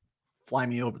fly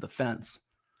me over the fence.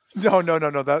 No.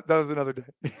 That was another day.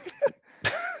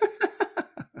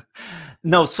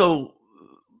 No, so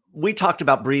we talked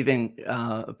about breathing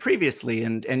previously,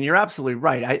 and you're absolutely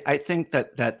right. I think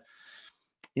that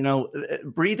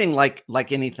breathing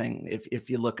like anything, if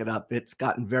you look it up, it's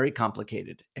gotten very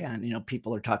complicated. And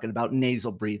people are talking about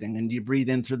nasal breathing, and you breathe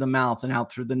in through the mouth and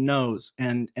out through the nose,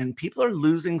 and people are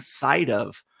losing sight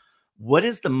of what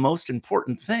is the most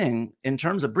important thing in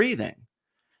terms of breathing.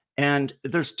 And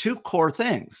there's two core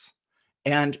things.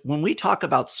 And when we talk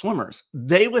about swimmers,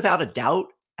 they without a doubt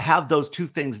have those two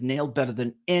things nailed better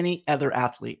than any other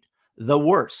athlete. The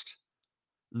worst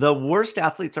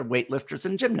athletes are weightlifters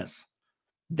and gymnasts.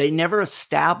 They never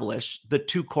establish the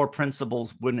two core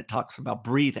principles when it talks about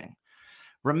breathing.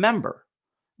 Remember,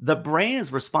 the brain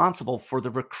is responsible for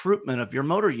the recruitment of your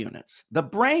motor units. The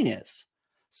brain is.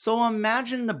 So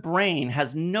imagine the brain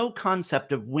has no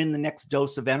concept of when the next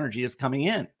dose of energy is coming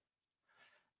in.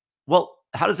 Well,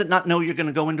 how does it not know you're going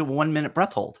to go into a 1-minute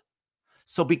breath hold?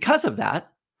 So because of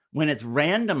that, when it's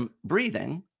random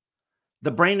breathing,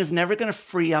 the brain is never going to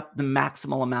free up the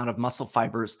maximal amount of muscle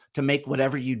fibers to make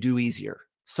whatever you do easier.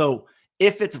 So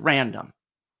if it's random,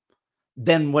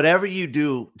 then whatever you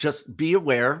do, just be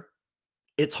aware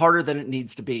it's harder than it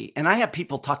needs to be. And I have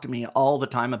people talk to me all the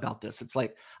time about this. It's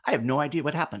like, I have no idea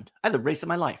what happened. I had the race of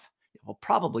my life. Well,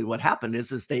 probably what happened is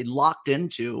they locked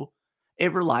into a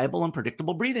reliable and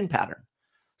predictable breathing pattern.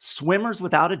 Swimmers,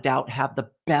 without a doubt, have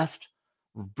the best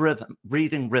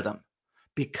breathing rhythm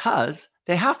because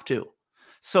they have to.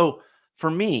 So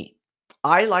for me,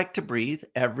 I like to breathe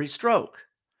every stroke.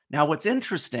 Now, what's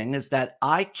interesting is that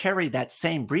I carry that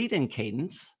same breathing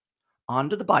cadence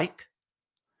onto the bike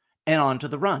and onto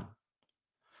the run.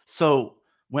 So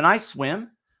when I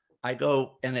swim, I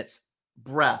go and it's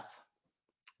breath,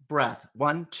 breath.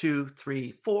 1, 2,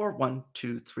 3, 4. 1,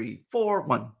 2, 3, 4.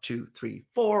 1, 2, 3,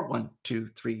 4. 1, 2,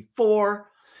 3, 4.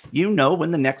 You know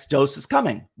when the next dose is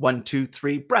coming. 1, 2,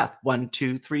 3, breath. 1,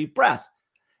 2, 3, breath.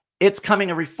 It's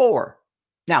coming every 4.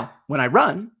 Now, when I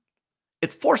run,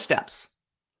 it's 4 steps.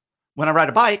 When I ride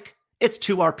a bike, it's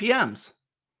 2 RPMs.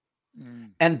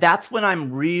 And that's when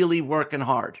I'm really working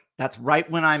hard. That's right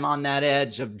when I'm on that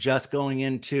edge of just going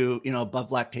into, above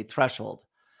lactate threshold.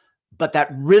 But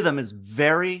that rhythm is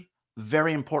very,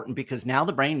 very important because now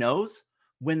the brain knows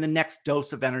when the next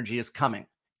dose of energy is coming.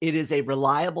 It is a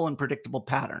reliable and predictable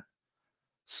pattern.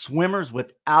 Swimmers,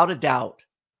 without a doubt,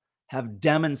 have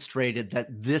demonstrated that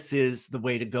this is the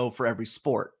way to go for every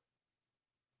sport.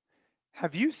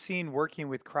 Have you seen working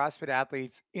with CrossFit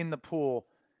athletes in the pool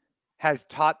has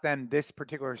taught them this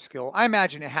particular skill? I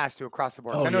imagine it has to across the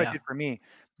board. 'Cause Oh, I know it yeah. did for me,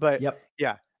 but Yep.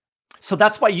 yeah. So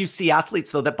that's why you see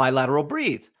athletes, though, that bilateral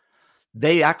breathe.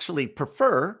 They actually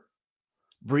prefer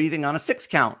breathing on a 6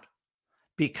 count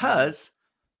because,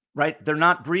 right, they're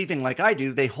not breathing like I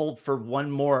do. They hold for one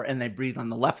more and they breathe on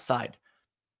the left side.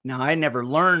 Now, I never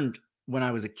learned when I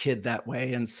was a kid that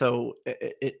way, and so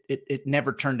it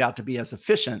never turned out to be as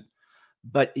efficient.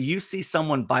 But you see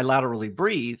someone bilaterally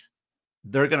breathe,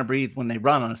 they're going to breathe when they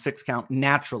run on a 6 count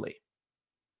naturally.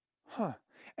 Huh.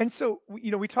 And so,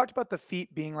 we talked about the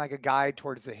feet being like a guide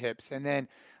towards the hips, and then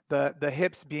the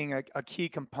hips being a key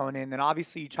component. And then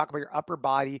obviously you talk about your upper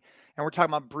body, and we're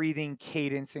talking about breathing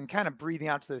cadence and kind of breathing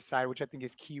out to the side, which I think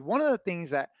is key. One of the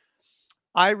things that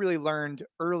I really learned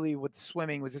early with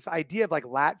swimming was this idea of like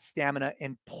lat stamina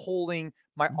and pulling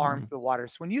my arm to Mhm. the water.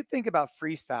 So when you think about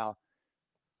freestyle,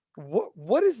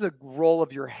 what is the role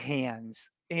of your hands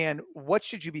and what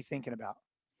should you be thinking about?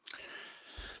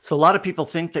 So a lot of people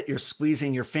think that you're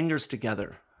squeezing your fingers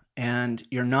together and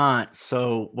you're not.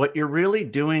 So what you're really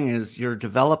doing is you're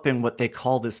developing what they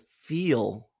call this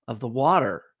feel of the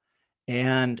water.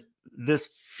 And this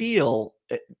feel,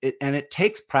 and it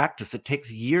takes practice, it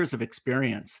takes years of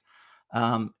experience.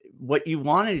 What you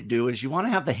want to do is you want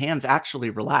to have the hands actually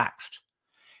relaxed.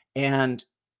 And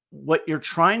what you're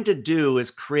trying to do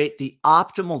is create the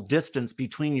optimal distance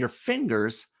between your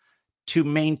fingers to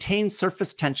maintain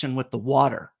surface tension with the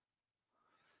water.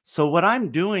 So what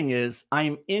I'm doing is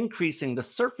I'm increasing the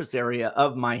surface area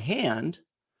of my hand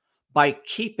by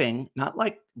keeping, not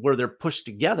like where they're pushed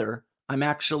together, I'm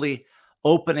actually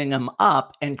opening them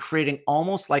up and creating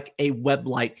almost like a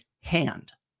web-like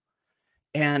hand.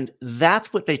 And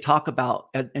that's what they talk about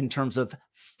in terms of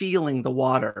feeling the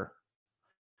water.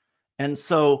 And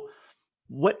so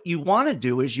what you want to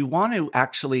do is you want to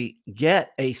actually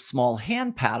get a small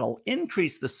hand paddle,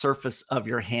 increase the surface of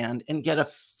your hand, and get a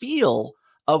feel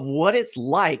of what it's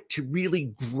like to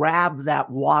really grab that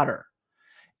water.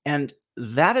 And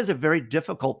that is a very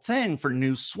difficult thing for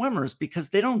new swimmers because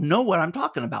they don't know what I'm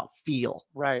talking about. Feel.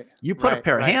 Right, You put a right,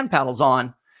 pair of right. hand paddles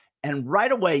on, and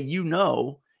right away, you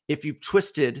know if you've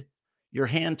twisted your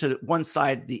hand to one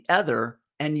side, the other,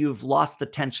 and you've lost the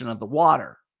tension of the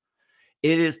water.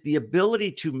 It is the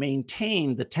ability to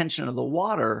maintain the tension of the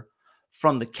water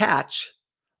from the catch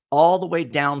all the way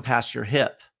down past your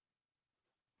hip.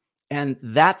 And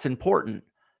that's important.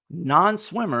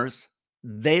 Non-swimmers,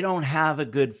 they don't have a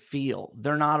good feel.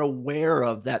 They're not aware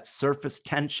of that surface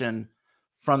tension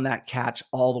from that catch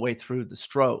all the way through the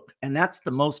stroke. And that's the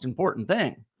most important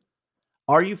thing.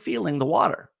 Are you feeling the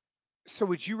water? So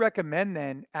would you recommend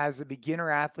then as a beginner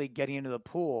athlete getting into the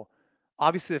pool,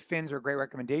 obviously the fins are a great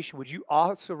recommendation. Would you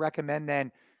also recommend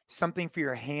then something for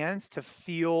your hands to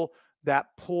feel that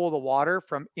pull of the water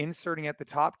from inserting at the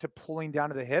top to pulling down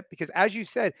to the hip? Because as you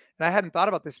said, and I hadn't thought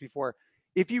about this before,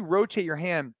 if you rotate your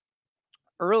hand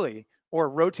early or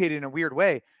rotate it in a weird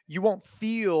way, you won't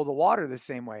feel the water the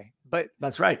same way. But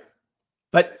That's right.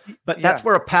 But that's yeah,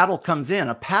 where a paddle comes in.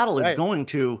 A paddle is right. going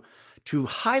to to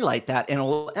highlight that, and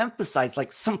it'll emphasize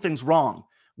like something's wrong.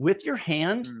 With your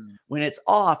hand, Mm. when it's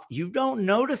off, you don't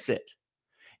notice it.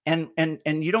 And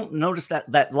you don't notice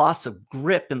that loss of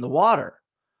grip in the water.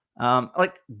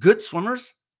 Like good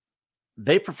swimmers,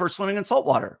 they prefer swimming in salt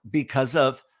water because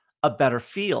of a better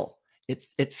feel.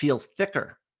 It feels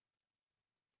thicker.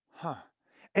 Huh.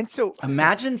 And so,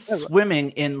 Imagine swimming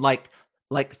in like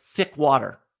thick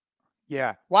water.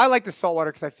 yeah. Well, I like the salt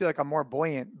water because I feel like I'm more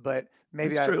buoyant, but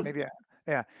It's true.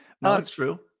 yeah. No, it's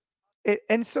true.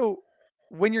 And so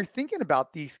when you're thinking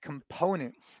about these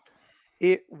components,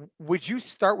 would you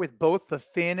start with both the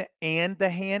fin and the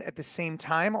hand at the same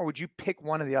time, or would you pick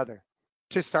one or the other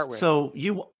to start with? So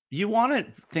you want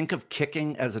to think of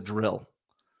kicking as a drill.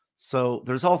 So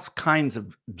there's all kinds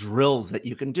of drills that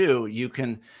you can do. You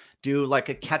can do like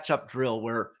a catch-up drill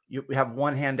where you have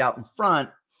one hand out in front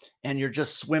and you're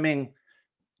just swimming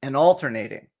and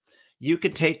alternating. You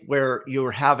could take where you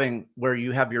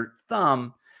have your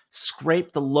thumb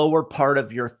scrape the lower part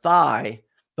of your thigh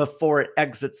before it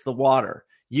exits the water.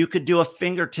 You could do a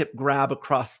fingertip grab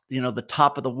across, the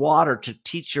top of the water to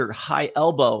teach your high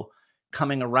elbow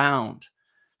coming around.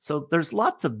 So there's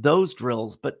lots of those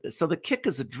drills, but so the kick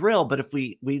is a drill. But if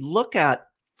we look at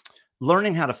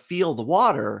learning how to feel the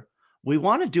water, we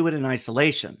want to do it in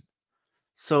isolation.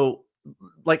 So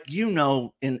like,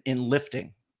 in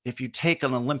lifting, if you take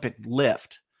an Olympic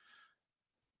lift,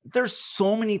 there's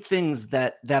so many things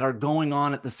that are going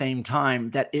on at the same time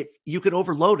that if you could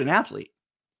overload an athlete,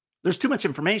 there's too much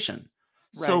information.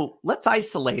 Right. So let's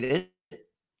isolate it.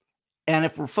 And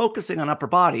if we're focusing on upper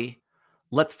body,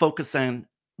 let's focus on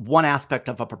one aspect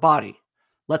of upper body.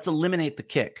 Let's eliminate the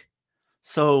kick.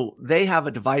 So they have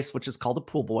a device which is called a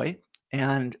pool boy,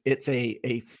 and it's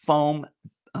a foam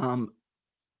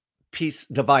piece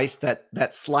device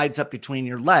that slides up between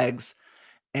your legs.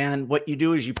 And what you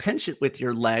do is you pinch it with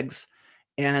your legs,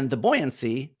 and the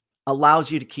buoyancy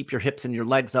allows you to keep your hips and your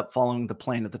legs up following the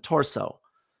plane of the torso.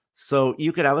 So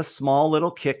you could have a small little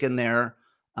kick in there.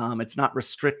 It's not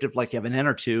restrictive like you have an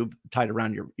inner tube tied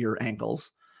around your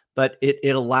ankles, but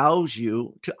it allows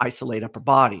you to isolate upper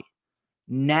body.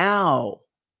 Now,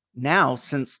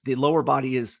 since the lower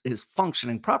body is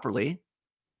functioning properly,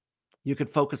 you could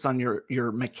focus on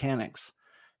your mechanics,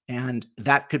 and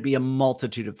that could be a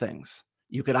multitude of things.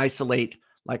 You could isolate,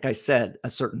 like I said, a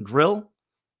certain drill,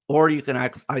 or you can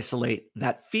isolate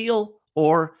that feel,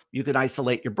 or you could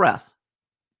isolate your breath.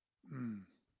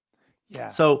 Yeah.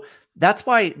 So that's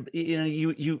why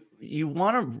you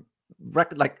want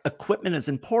to like equipment is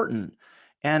important,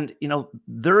 and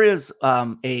there is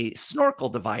a snorkel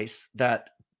device that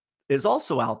is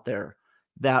also out there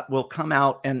that will come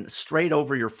out and straight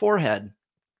over your forehead.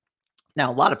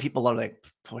 Now, a lot of people are like,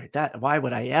 boy, why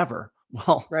would I ever?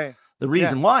 Well, right. The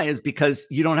reason why is because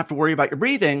you don't have to worry about your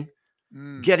breathing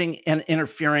getting and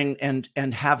interfering and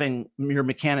having your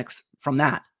mechanics from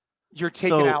that. You're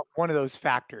taking out one of those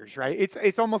factors, right?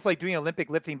 It's almost like doing Olympic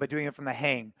lifting, but doing it from the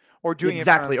hang, or doing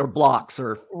exactly, it or blocks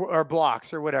or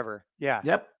blocks or whatever. Yeah.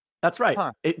 Yep. That's right.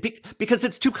 Huh. Because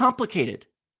it's too complicated.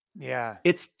 Yeah.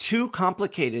 It's too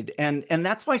complicated. And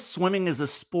that's why swimming is a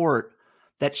sport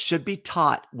that should be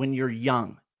taught when you're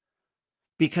young,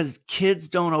 because kids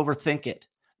don't overthink it.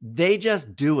 They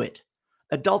just do it.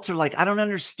 Adults are like, I don't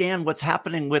understand what's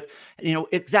happening with,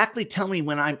 exactly tell me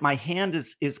when my hand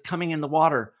is coming in the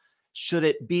water. Should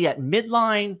it be at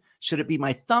midline? Should it be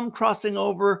my thumb crossing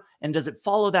over? And does it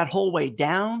follow that whole way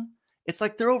down? It's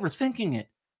like they're overthinking it.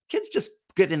 Kids just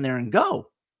get in there and go.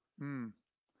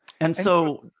 And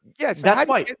so yeah, so that's how do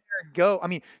why you get there and go. I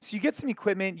mean, so you get some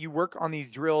equipment, you work on these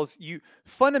drills, you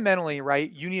fundamentally,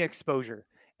 right, you need exposure.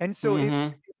 And so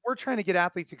if we're trying to get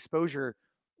athletes exposure,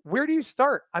 where do you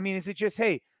start? I mean, is it just,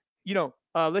 hey,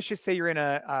 let's just say you're in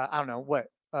a, I don't know what,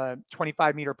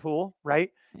 25-meter pool,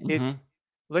 right?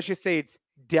 Let's just say it's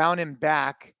down and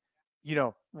back,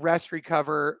 rest,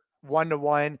 recover,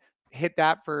 1-to-1, hit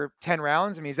that for 10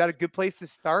 rounds. I mean, is that a good place to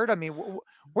start? I mean,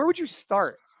 where would you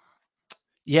start?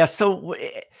 Yeah. So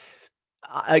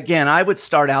again, I would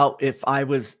start out if I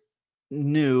was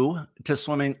new to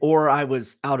swimming or I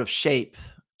was out of shape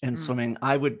in swimming.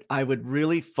 I would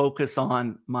really focus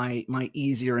on my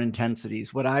easier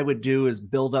intensities. What I would do is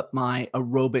build up my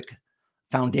aerobic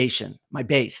foundation, my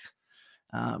base.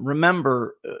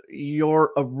 Remember,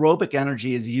 your aerobic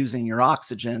energy is using your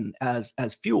oxygen as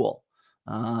fuel.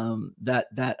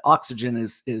 That oxygen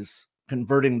is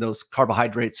converting those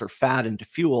carbohydrates or fat into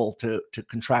fuel to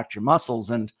contract your muscles.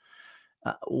 And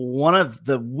one of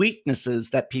the weaknesses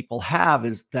that people have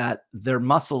is that their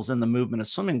muscles in the movement of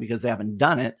swimming, because they haven't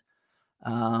done it,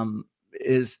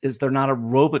 is they're not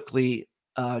aerobically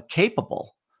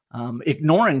capable.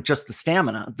 ignoring just the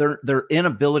stamina. Their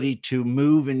inability to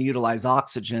move and utilize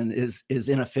oxygen is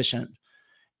inefficient.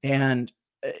 And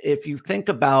if you think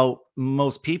about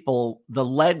most people, the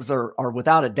legs are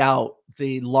without a doubt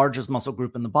the largest muscle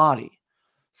group in the body.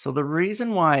 So the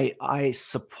reason why I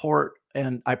support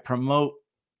and I promote,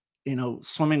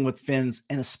 swimming with fins,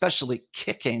 and especially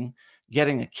kicking,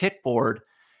 getting a kickboard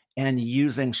and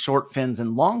using short fins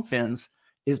and long fins,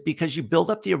 is because you build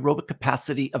up the aerobic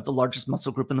capacity of the largest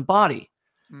muscle group in the body.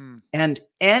 And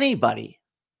anybody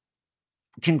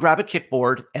can grab a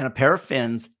kickboard and a pair of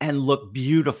fins and look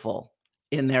beautiful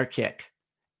in their kick.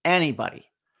 Anybody.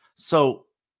 So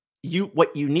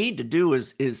what you need to do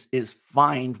is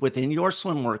find within your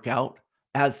swim workout,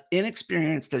 as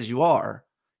inexperienced as you are,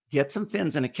 get some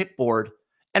fins and a kickboard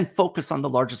and focus on the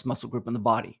largest muscle group in the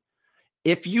body.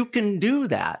 If you can do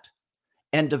that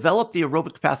and develop the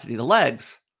aerobic capacity of the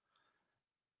legs,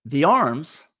 the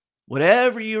arms,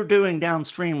 whatever you're doing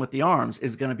downstream with the arms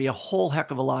is going to be a whole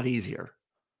heck of a lot easier.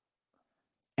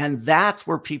 And that's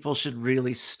where people should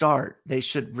really start. They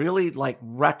should really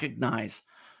recognize,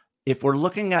 if we're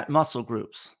looking at muscle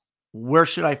groups, where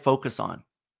should I focus on?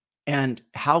 And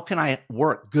how can I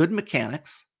work good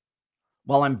mechanics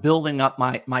while I'm building up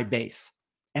my base?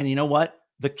 And you know what?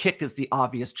 The kick is the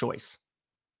obvious choice.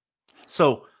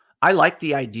 So I like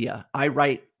the idea. I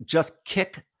write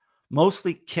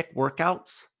mostly kick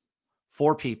workouts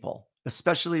for people,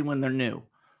 especially when they're new.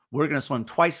 We're going to swim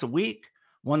twice a week.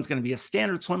 One's going to be a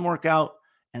standard swim workout,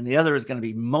 and the other is going to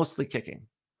be mostly kicking,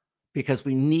 because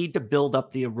we need to build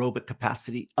up the aerobic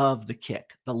capacity of the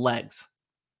kick, the legs.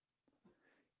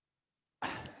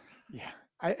 Yeah.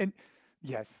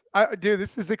 Yes, dude,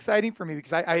 this is exciting for me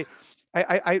because I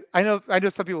know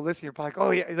some people listening are probably like,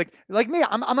 oh yeah, like me,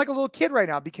 I'm like a little kid right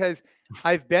now, because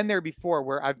I've been there before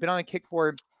where I've been on a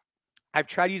kickboard. I've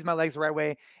tried to use my legs the right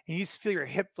way, and you just feel your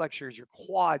hip flexors, your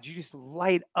quads, you just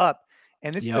light up.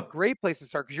 And this is a great place to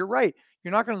start, because you're right.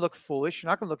 You're not going to look foolish.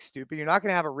 You're not going to look stupid. You're not going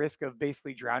to have a risk of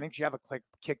basically drowning because you have a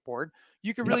kickboard.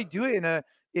 You can really do it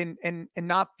and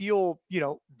not feel,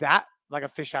 that like a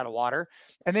fish out of water,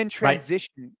 and then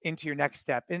transition into your next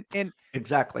step. And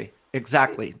exactly.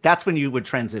 That's when you would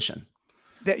transition.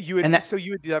 So you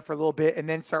would do that for a little bit and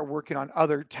then start working on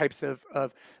other types of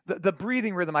the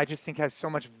breathing rhythm. I just think has so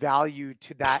much value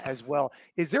to that as well.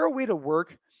 Is there a way to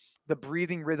work the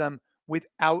breathing rhythm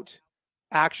without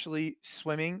actually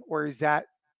swimming, or is that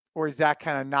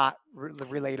kind of not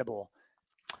relatable?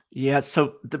 Yeah.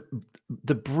 So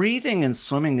the breathing in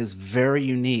swimming is very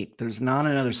unique. There's not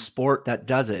another sport that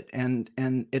does it. And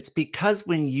it's because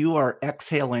when you are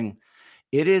exhaling,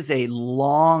 it is a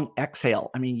long exhale.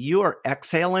 I mean, you are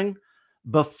exhaling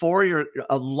before you're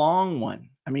a long one.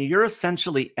 I mean, you're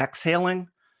essentially exhaling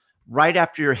right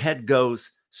after your head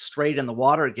goes straight in the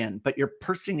water again, but you're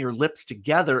pursing your lips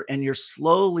together and you're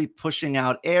slowly pushing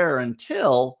out air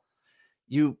until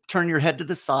you turn your head to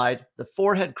the side. The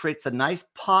forehead creates a nice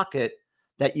pocket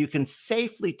that you can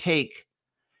safely take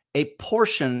a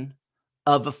portion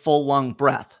of a full lung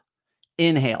breath.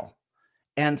 Inhale.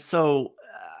 And so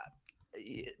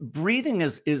breathing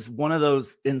is one of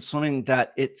those in swimming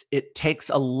that it takes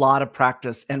a lot of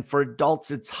practice. And for adults,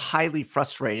 it's highly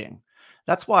frustrating.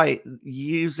 That's why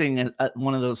using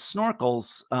one of those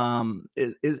snorkels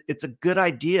it's a good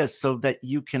idea, so that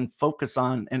you can focus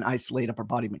on and isolate upper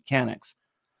body mechanics.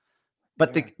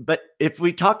 But if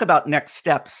we talk about next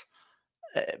steps,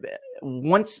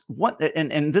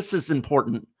 and this is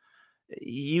important,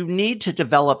 you need to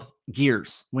develop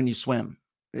gears when you swim.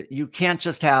 You can't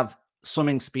just have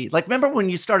swimming speed. Like, remember when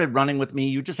you started running with me,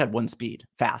 you just had one speed,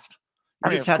 fast.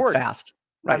 You just had fast,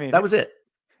 right? That was it.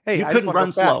 Hey, you couldn't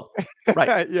run slow,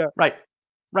 right? Yeah, right.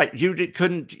 You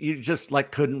just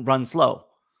couldn't run slow,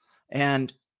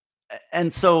 and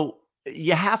so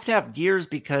you have to have gears,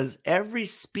 because every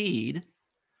speed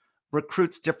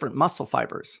recruits different muscle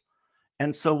fibers.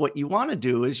 And so what you want to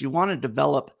do is you want to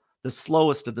develop the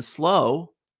slowest of the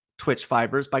slow twitch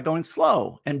fibers by going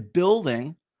slow and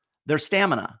building their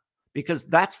stamina, because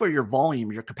that's where your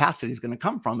volume, your capacity is going to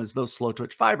come from, is those slow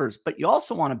twitch fibers. But you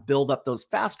also want to build up those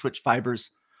fast twitch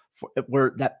fibers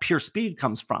where that pure speed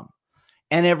comes from,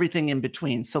 and everything in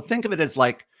between. So think of it as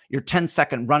like your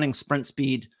 10-second running sprint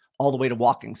speed all the way to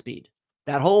walking speed,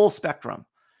 that whole spectrum.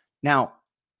 Now,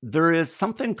 there is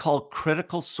something called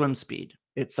critical swim speed.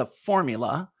 It's a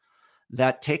formula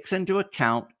that takes into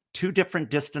account two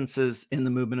different distances in the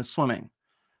movement of swimming.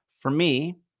 For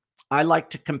me, I like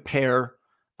to compare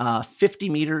 50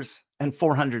 meters and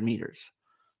 400 meters.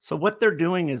 So what they're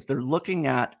doing is they're looking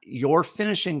at your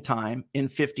finishing time in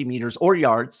 50 meters or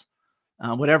yards,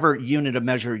 whatever unit of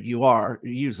measure you are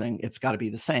using, it's got to be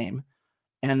the same.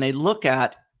 and they look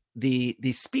at the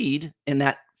speed in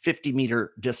that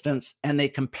 50-meter distance, and they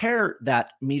compare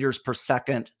that meters per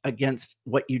second against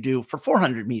what you do for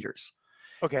 400 meters.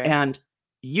 Okay. And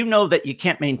you know that you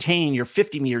can't maintain your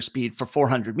 50-meter speed for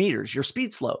 400 meters. Your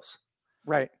speed slows.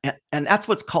 Right. And that's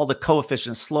what's called a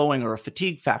coefficient of slowing, or a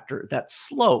fatigue factor. That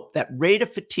slope, that rate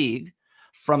of fatigue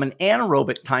from an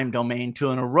anaerobic time domain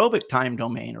to an aerobic time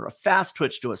domain, or a fast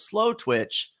twitch to a slow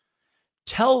twitch,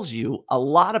 tells you a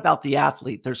lot about the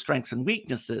athlete, their strengths and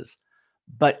weaknesses.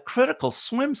 But critical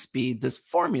swim speed, this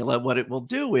formula, what it will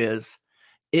do is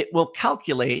it will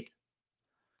calculate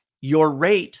your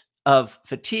rate of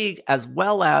fatigue as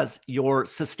well as your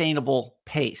sustainable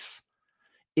pace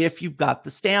if you've got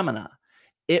the stamina.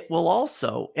 It will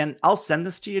also, and I'll send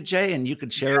this to you, Jay, and you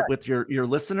could share it with your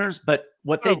listeners, but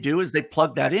what they do is they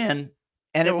plug that in,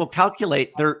 and it will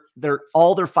calculate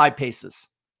all their 5 paces.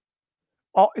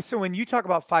 So when you talk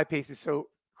about 5 paces, so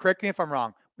correct me if I'm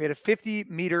wrong, we had a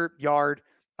 50-meter yard.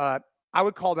 I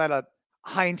would call that a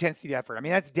high intensity effort. I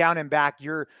mean, that's down and back.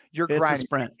 You're grinding. It's a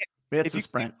sprint. It's a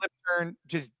sprint. Flip turn,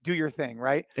 just do your thing,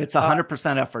 right? It's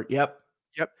 100% effort. Yep.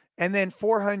 And then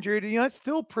 400, it's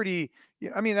still pretty.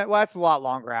 I mean, that's a lot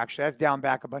longer actually. That's down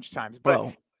back a bunch of times.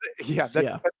 But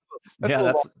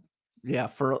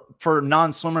for a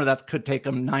non-swimmer, that could take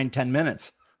them 9-10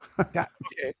 minutes. Okay.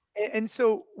 And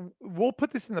so we'll put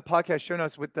this in the podcast show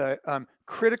notes with the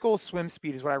critical swim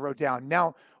speed is what I wrote down.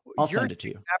 Now, I'll send it to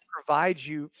you. That provides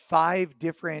you 5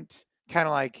 different kind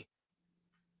of like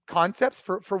concepts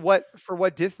for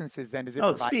what distances then does it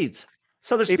provide? Speeds.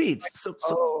 So there's speeds.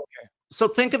 So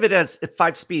think of it as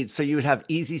 5 speeds. So you would have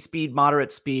easy speed,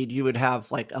 moderate speed. You would have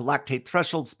like a lactate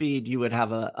threshold speed. You would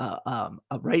have a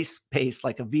race pace,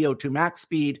 like a VO2 max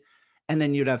speed, and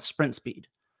then you'd have sprint speed.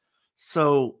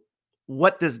 So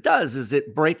what this does is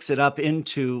it breaks it up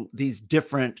into these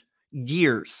different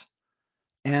gears,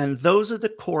 and those are the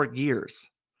core gears.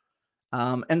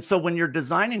 And so when you're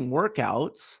designing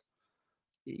workouts,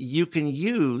 you can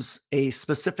use a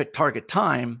specific target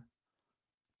time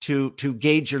to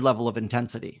gauge your level of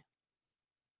intensity.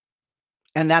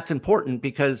 And that's important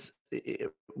because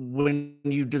when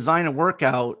you design a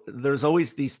workout, there's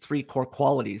always these 3 core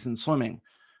qualities in swimming.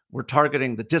 We're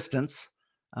targeting the distance.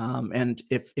 And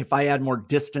if I add more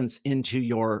distance into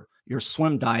your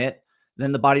swim diet,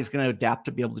 then the body's going to adapt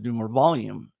to be able to do more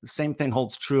volume. The same thing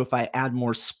holds true if I add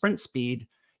more sprint speed,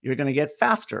 you're going to get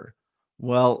faster.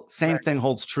 Well, same thing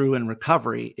holds true in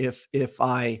recovery. If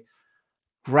I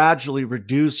gradually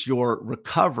reduce your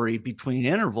recovery between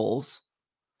intervals,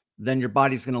 then your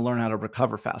body's going to learn how to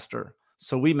recover faster.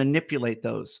 So we manipulate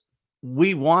those.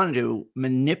 We want to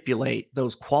manipulate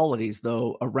those qualities,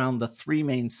 though, around the 3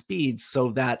 main speeds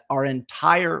so that our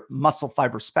entire muscle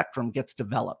fiber spectrum gets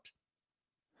developed.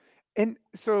 And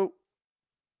so,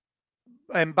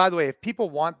 and by the way, if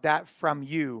people want that from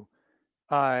you,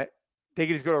 they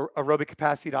can just go to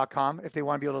aerobiccapacity.com if they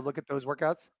want to be able to look at those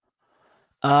workouts.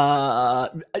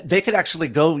 They could actually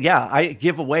go. Yeah, I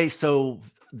give away. So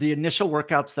the initial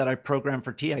workouts that I program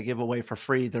for T, I give away for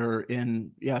free. They're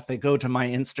in. Yeah, if they go to my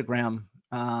Instagram,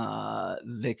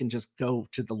 they can just go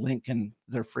to the link and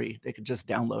they're free. They could just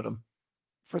download them.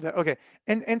 Okay.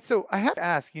 And so I have to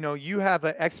ask, you have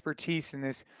an expertise in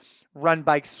this run,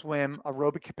 bike, swim,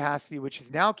 aerobic capacity, which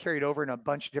is now carried over in a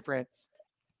bunch of different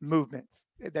movements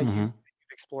that you've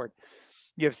explored.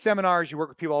 You have seminars, you work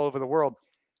with people all over the world.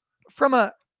 From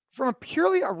a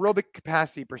purely aerobic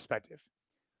capacity perspective,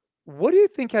 what do you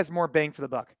think has more bang for the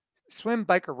buck? Swim,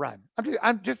 bike, or run?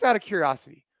 I'm just out of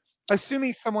curiosity.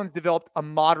 Assuming someone's developed a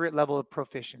moderate level of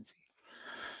proficiency.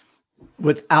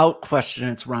 Without question,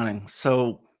 it's running.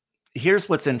 So here's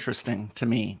what's interesting to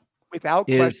me. Without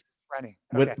question, running.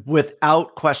 Okay.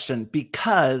 Without question,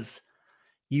 because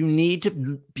you need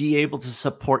to be able to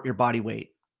support your body weight.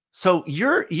 So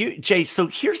Jay, so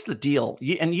here's the deal.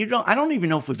 I don't even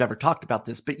know if we've ever talked about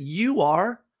this, but you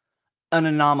are an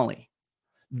anomaly.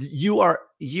 You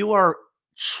are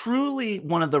truly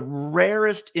one of the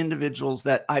rarest individuals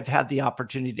that I've had the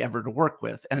opportunity ever to work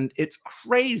with. And it's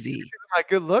crazy. My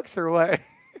good looks or what?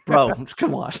 Bro,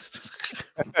 come on.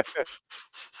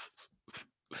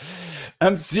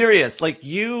 I'm serious.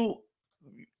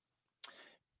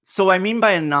 So I mean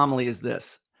by anomaly is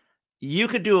this. You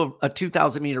could do a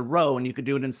 2,000 meter row and you could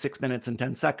do it in 6 minutes and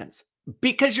 10 seconds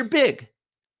because you're big.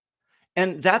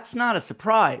 And that's not a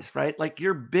surprise, right? Like,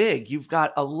 you're big. You've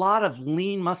got a lot of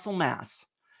lean muscle mass.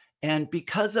 And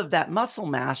because of that muscle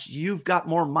mass, you've got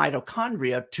more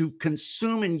mitochondria to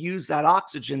consume and use that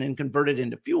oxygen and convert it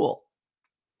into fuel.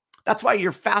 That's why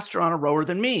you're faster on a rower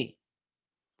than me.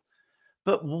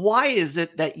 But why is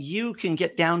it that you can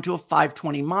get down to a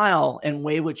 520 mile and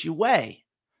weigh what you weigh?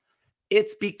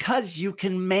 It's because you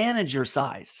can manage your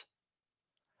size.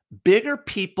 Bigger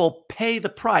people pay the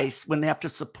price when they have to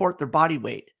support their body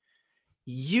weight.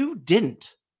 You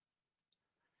didn't.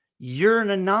 You're an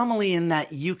anomaly in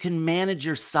that you can manage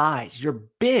your size. You're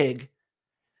big,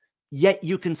 yet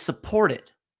you can support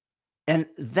it. And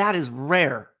that is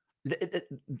rare.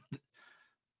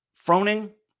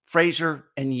 Froning, Fraser,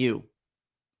 and you.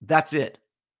 That's it.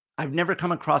 I've never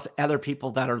come across other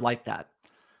people that are like that.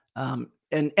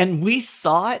 And we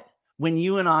saw it when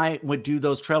you and I would do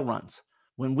those trail runs.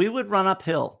 When we would run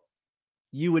uphill,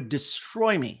 you would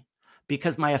destroy me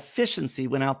because my efficiency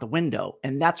went out the window.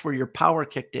 And that's where your power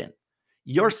kicked in.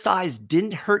 Your size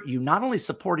didn't hurt you, not only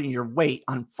supporting your weight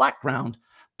on flat ground,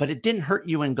 but it didn't hurt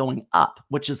you in going up,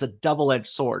 which is a double-edged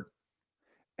sword.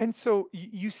 And so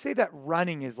you say that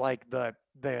running is like the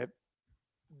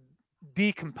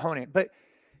component, but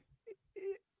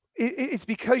it's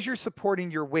because you're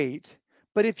supporting your weight.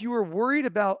 But if you were worried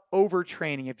about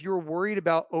overtraining, if you were worried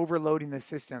about overloading the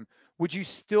system, would you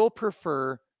still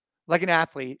prefer, like an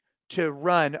athlete, to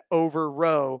run over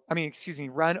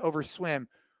run over swim,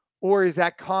 or is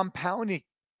that compounding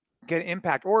going to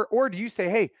impact? Or do you say,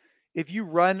 hey, if you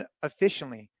run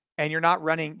efficiently and you're not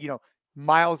running,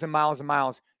 miles and miles and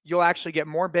miles, you'll actually get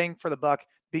more bang for the buck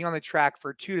being on the track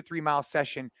for a 2 to 3 mile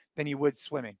session than you would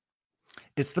swimming?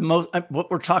 It's the most, what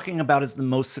we're talking about is the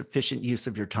most efficient use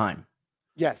of your time.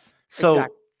 Yes. So,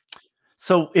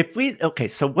 exactly.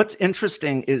 so what's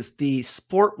interesting is the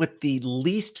sport with the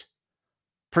least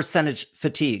percentage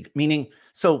fatigue, meaning,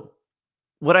 so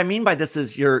what I mean by this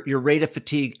is your rate of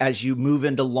fatigue as you move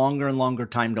into longer and longer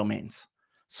time domains.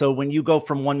 So when you go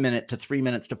from 1 minute to 3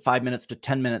 minutes to 5 minutes to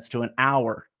 10 minutes to an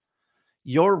hour,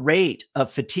 your rate of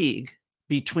fatigue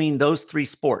between those three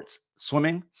sports,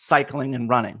 swimming, cycling, and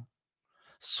running.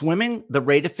 Swimming, the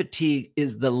rate of fatigue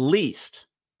is the least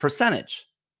percentage.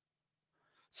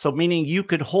 So meaning you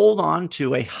could hold on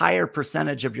to a higher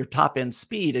percentage of your top end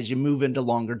speed as you move into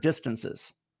longer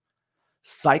distances.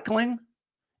 Cycling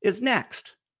is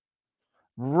next.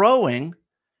 Rowing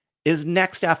is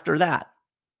next after that.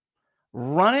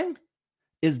 Running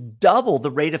is double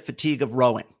the rate of fatigue of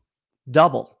rowing.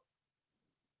 Double.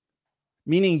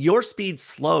 Meaning your speed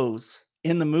slows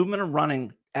in the movement of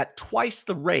running at twice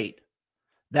the rate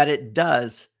that it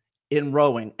does in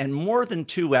rowing, and more than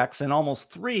 2x and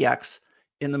almost 3x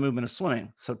in the movement of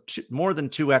swimming. So more than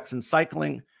 2x in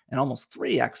cycling and almost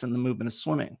 3x in the movement of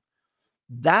swimming.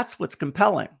 That's what's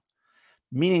compelling.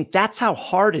 Meaning that's how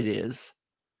hard it is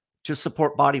to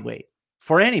support body weight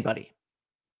for anybody.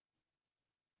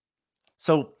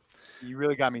 So you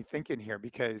really got me thinking here,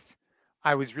 because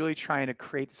I was really trying to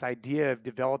create this idea of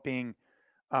developing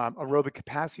aerobic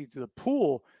capacity through the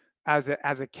pool as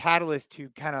a catalyst to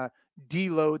kind of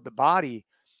deload the body.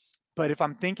 But if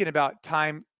I'm thinking about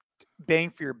time, bang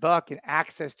for your buck, and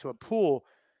access to a pool,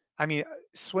 I mean,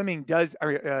 running does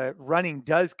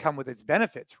come with its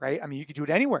benefits, right? I mean, you could do it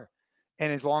anywhere.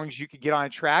 And as long as you could get on a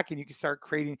track and you can start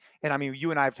creating, and I mean,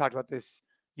 you and I have talked about this,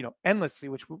 endlessly,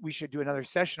 which we should do another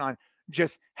session on,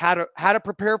 just how to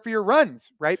prepare for your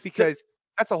runs, right? Because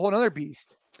that's a whole nother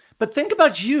beast. But think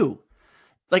about you.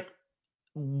 Like,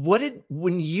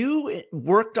 when you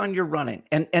worked on your running,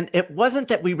 and it wasn't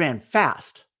that we ran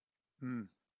fast.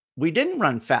 We didn't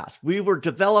run fast. We were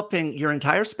developing your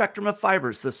entire spectrum of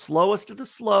fibers, the slowest of the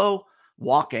slow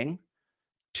walking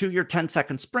to your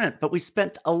 10-second sprint. But we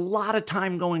spent a lot of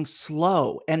time going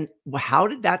slow. And how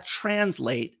did that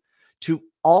translate to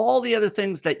all the other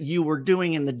things that you were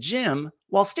doing in the gym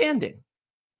while standing?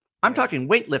 I'm talking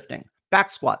weightlifting, back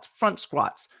squats, front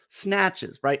squats,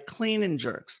 snatches, right? Clean and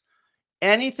jerks.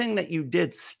 Anything that you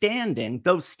did standing,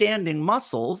 those standing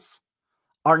muscles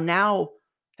are now,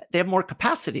 they have more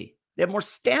capacity, they have more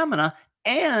stamina,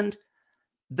 and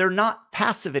they're not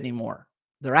passive anymore.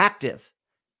 They're active.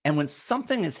 And when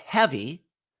something is heavy,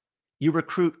 you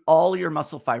recruit all your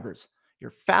muscle fibers,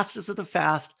 your fastest of the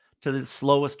fast to the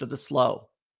slowest of the slow.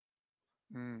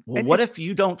 Well, what if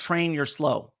you don't train your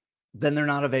slow? Then they're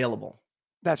not available.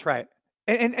 That's right.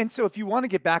 And so if you want to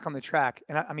get back on the track,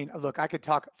 and I mean, look, I could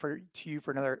talk to you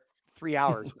for another 3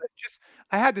 hours, but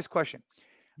I had this question.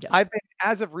 Yes. I've been,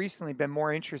 as of recently, been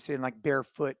more interested in like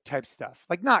barefoot type stuff,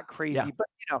 like not crazy,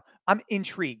 but I'm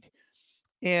intrigued.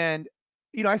 And,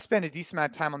 I spend a decent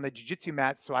amount of time on the jiu-jitsu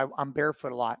mat, so I'm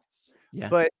barefoot a lot. Yeah.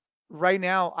 But right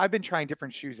now I've been trying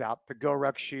different shoes out, the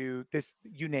GoRuck shoe, this,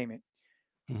 you name it.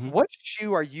 What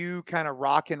shoe are you kind of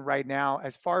rocking right now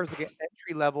as far as like an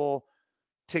entry level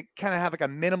to kind of have like a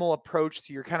minimal approach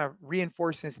to your kind of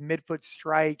reinforcing this midfoot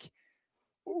strike?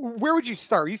 Where would you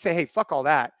start? You say, hey, fuck all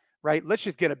that, right? Let's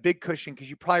just get a big cushion because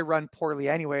you probably run poorly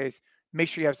anyways. Make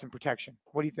sure you have some protection.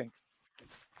 What do you think?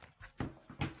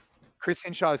 Chris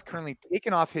Hinshaw is currently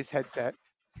taking off his headset,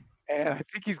 and I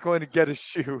think he's going to get a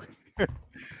shoe.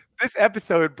 This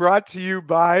episode brought to you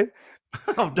by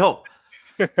Oh no.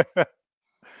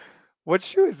 what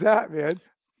shoe is that, man?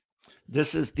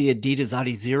 This is the Adidas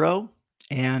Adizero,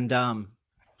 and I'm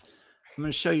going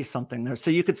to show you something there,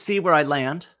 so you could see where I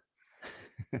land.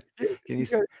 Can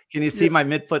you see my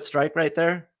midfoot strike right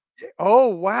there? Oh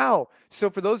wow! So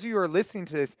for those of you who are listening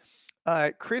to this,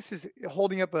 Chris is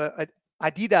holding up a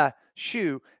Adidas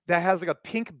shoe that has like a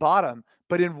pink bottom,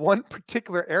 but in one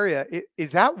particular area,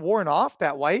 is that worn off?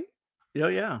 That white? Oh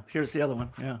yeah. Here's the other one.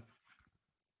 Yeah.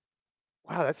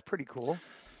 Wow, that's pretty cool.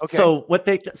 Okay.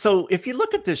 So if you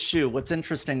look at this shoe, what's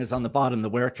interesting is on the bottom, the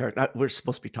wear character. We're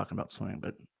supposed to be talking about swimming,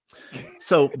 but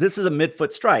so this is a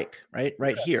midfoot strike, right?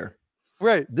 Right here.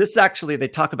 Right. This actually, they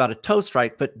talk about a toe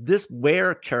strike, but this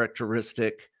wear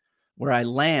characteristic where I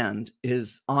land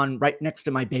is on right next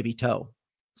to my baby toe.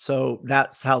 So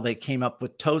that's how they came up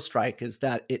with toe strike, is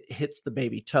that it hits the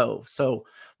baby toe. So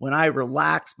when I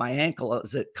relax my ankle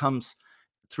as it comes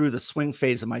through the swing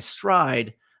phase of my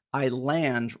stride, I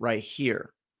land right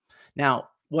here. Now,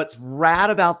 what's rad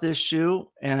about this shoe,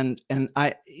 and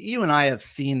you and I have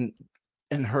seen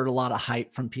and heard a lot of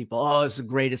hype from people. Oh, it's the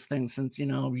greatest thing since,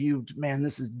 man,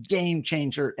 this is game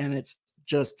changer. And it's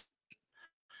just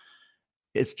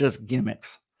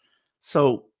gimmicks.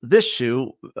 So this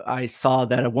shoe, I saw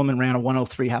that a woman ran a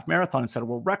 1:03 half marathon and set a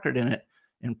world record in it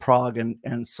in Prague.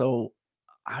 And so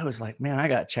I was like, man, I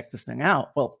got to check this thing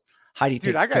out. Well, Heidi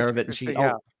takes care of it. And she, dude,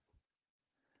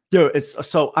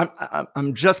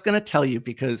 I'm just going to tell you,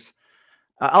 because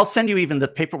I'll send you even the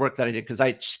paperwork that I did, because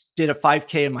I did a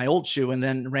 5K in my old shoe and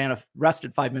then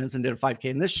rested 5 minutes and did a 5K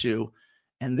in this shoe.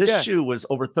 And this shoe was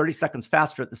over 30 seconds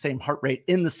faster at the same heart rate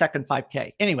in the second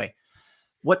 5K. Anyway,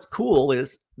 what's cool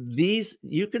is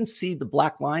you can see the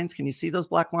black lines. Can you see those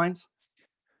black lines?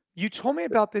 You told me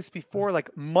about this before, like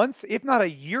months, if not a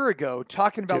year ago,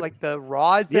 talking about like the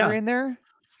rods that are in there.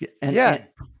 And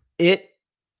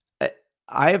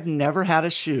I have never had a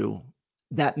shoe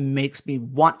that makes me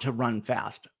want to run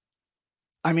fast.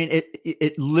 I mean,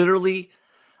 it literally,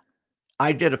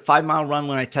 I did a 5-mile run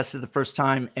when I tested the first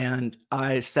time, and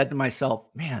I said to myself,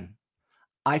 man,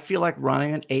 I feel like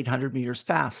running an 800 meters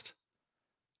fast.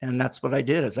 And that's what I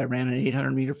did, is I ran an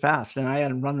 800 meter fast, and I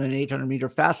hadn't run an 800 meter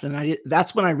fast. And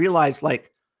that's when I realized,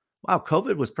 like, wow,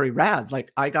 COVID was pretty rad.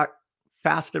 Like, I got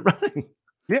fast at running.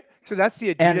 Yeah. So that's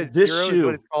the Adidas Zero, shoe, is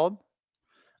what it's called?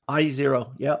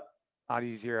 Adizero. Yep.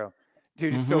 Adizero.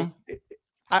 Dude, so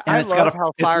I love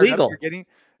how fired up you're getting.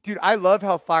 Dude, I love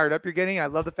how fired up you're getting. I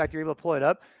love the fact you're able to pull it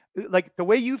up. Like, the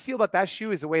way you feel about that shoe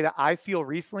is the way that I feel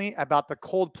recently about the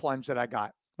cold plunge that I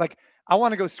got. Like, I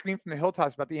want to go scream from the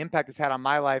hilltops about the impact it's had on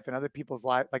my life and other people's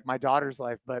life, like my daughter's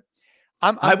life. But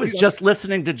I was just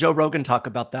listening to Joe Rogan talk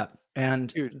about that,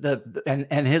 and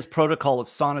and his protocol of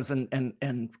saunas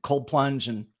and cold plunge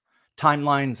and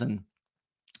timelines, and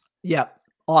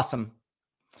awesome.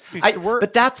 Dude,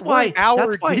 but that's why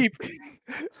deep.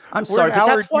 I'm sorry, but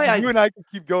that's why you and I can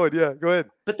keep going. Yeah, go ahead.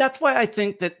 But that's why I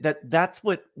think that's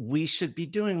what we should be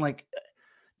doing. Like,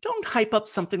 don't hype up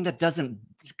something that doesn't.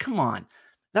 Come on.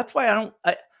 That's why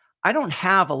I don't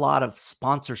have a lot of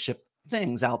sponsorship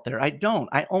things out there. I don't.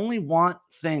 I only want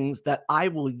things that I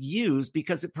will use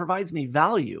because it provides me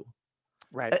value.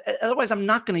 Right. Otherwise, I'm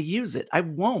not going to use it. I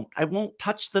won't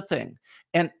touch the thing.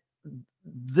 And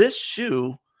this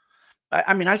shoe,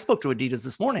 I mean, I spoke to Adidas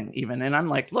this morning even, and I'm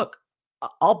like, look,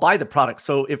 I'll buy the product.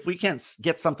 So if we can't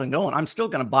get something going, I'm still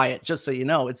going to buy it, just so you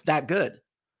know. It's that good.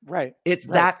 Right. It's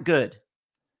that good.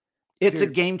 It's a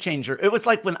game changer. It was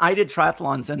like when I did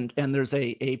triathlons, and there's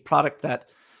a product that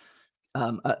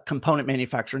a component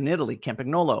manufacturer in Italy,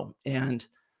 Campagnolo, and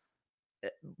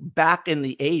back in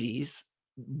the 80s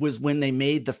was when they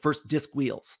made the first disc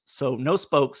wheels. So no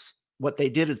spokes. What they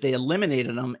did is they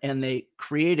eliminated them, and they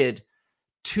created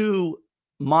 2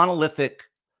 monolithic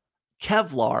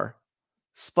Kevlar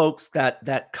spokes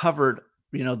that covered,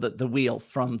 the wheel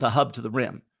from the hub to the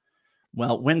rim.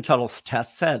 Well, wind tunnel's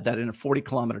test said that in a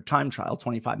 40-kilometer time trial,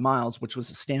 25 miles, which was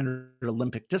a standard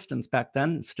Olympic distance back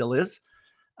then, and still is,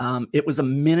 it was a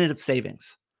minute of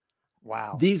savings.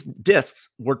 Wow. These discs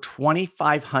were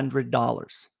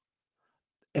 $2,500.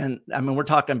 And I mean, we're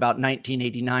talking about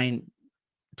 1989,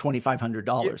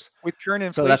 $2,500. With current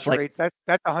inflation rates,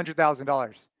 that's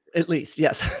 $100,000. At least,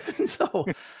 yes.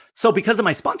 So because of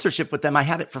my sponsorship with them, I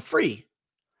had it for free.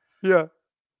 Yeah.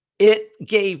 It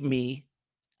gave me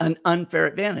an unfair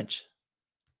advantage.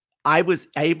 I was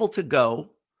able to go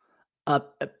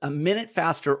a minute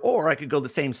faster, or I could go the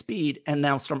same speed and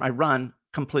now start my run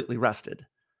completely rested.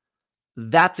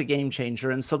 that's a game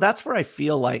changer. And so that's where I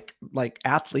feel like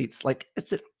athletes, like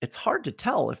it's hard to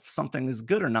tell if something is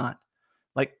good or not.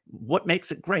 Like, what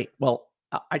makes it great? Well,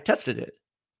 I tested it.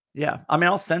 Yeah. I mean,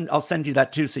 I'll send you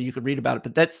that too so you could read about it,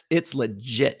 but it's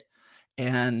legit.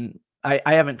 And I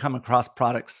haven't come across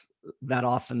products that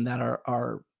often that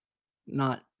are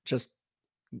not just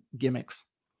gimmicks.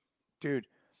 Dude.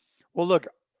 Well, look,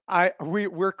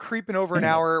 we're creeping over an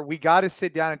Anyway, hour. We got to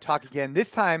sit down and talk again.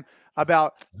 This time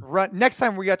about run. Next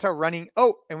time we got to talk running.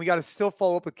 Oh, and we got to still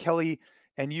follow up with Kelly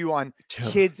and you on dude,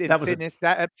 kids and fitness.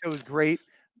 That episode was great.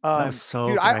 that was so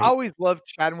Dude, I great. always love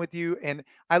chatting with you, and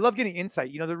I love getting insight.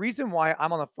 You know, the reason why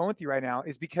I'm on the phone with you right now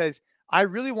is because I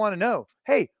really want to know.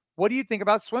 Hey, what do you think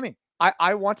about swimming?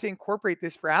 I want to incorporate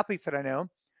this for athletes that I know,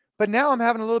 but now I'm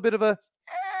having a little bit of a.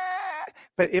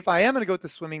 But if I am going to go with the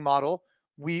swimming model,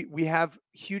 we have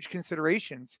huge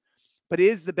considerations. But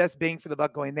is the best bang for the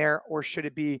buck going there, or should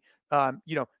it be,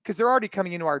 because they're already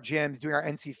coming into our gyms doing our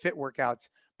NC Fit workouts,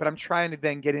 but I'm trying to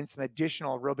then get in some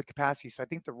additional aerobic capacity. So I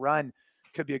think the run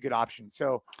could be a good option.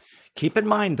 So Keep in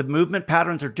mind the movement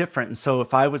patterns are different. And so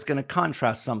if I was going to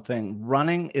contrast something,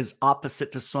 running is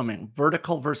opposite to swimming,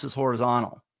 vertical versus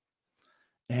horizontal.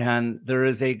 And there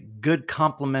is a good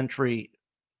complementary,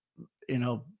 you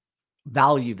know,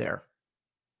 value there.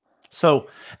 So,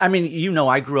 I mean,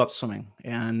 I grew up swimming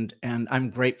and I'm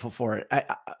grateful for it.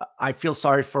 I feel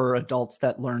sorry for adults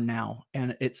that learn now,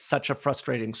 and it's such a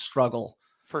frustrating struggle.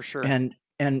 for sure. And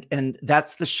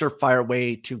that's the surefire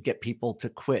way to get people to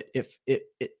quit if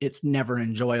it's never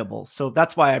enjoyable. So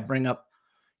that's why I bring up,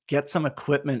 get some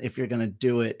equipment if you're going to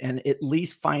do it, and at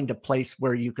least find a place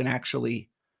where you can actually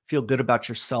feel good about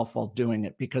yourself while doing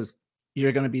it, because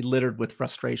you're going to be littered with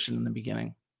frustration in the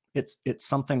beginning. It's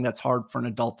something that's hard for an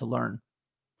adult to learn.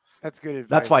 That's good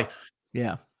That's advice. why,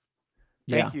 yeah,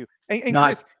 yeah. Thank you. And No,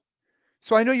 Chris,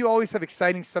 so I know you always have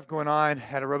exciting stuff going on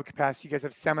at Aerobic Capacity. You guys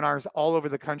have seminars all over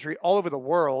the country, all over the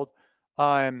world.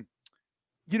 Um,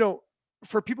 you know,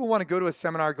 for people who want to go to a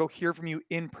seminar, go hear from you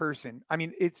in person. I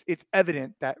mean, it's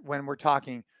evident that when we're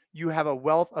talking, you have a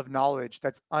wealth of knowledge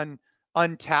that's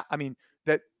untapped. I mean,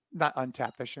 that not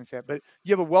untapped, I shouldn't say it, but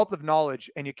you have a wealth of knowledge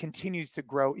and it continues to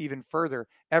grow even further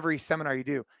every seminar you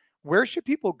do. Where should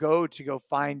people go to go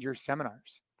find your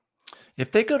seminars?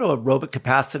 if they go to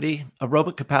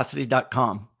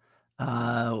aerobiccapacity.com,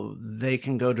 they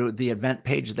can go to the event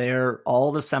page there.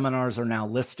 All the seminars are now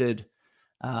listed,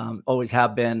 always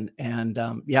have been. And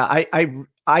yeah,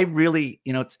 I really,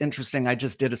 it's interesting. I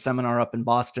just did a seminar up in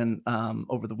Boston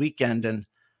over the weekend, and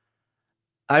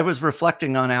I was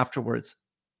reflecting on afterwards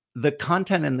the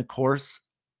content in the course.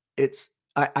 It's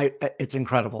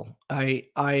incredible.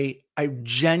 I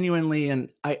genuinely, and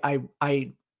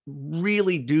I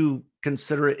really do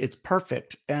consider it's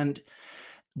perfect. And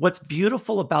what's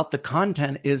beautiful about the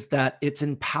content is that it's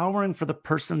empowering for the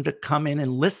person to come in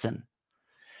and listen.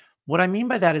 What I mean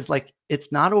by that is, like,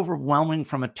 it's not overwhelming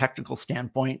from a technical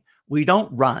standpoint. We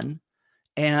don't run,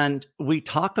 and we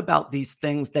talk about these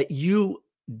things that you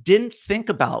didn't think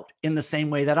about in the same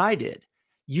way that I did.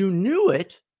 You knew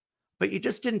it, but you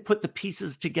just didn't put the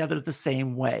pieces together the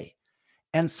same way.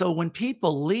 And so when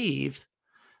people leave,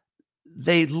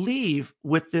 they leave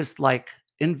with this like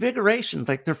invigoration,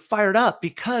 like they're fired up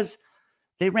because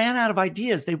they ran out of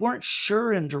ideas. They weren't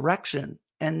sure in direction.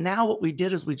 And now what we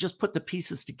did is we just put the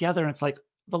pieces together, and it's like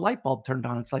the light bulb turned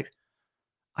on. It's like,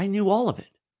 I knew all of it.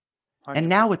 And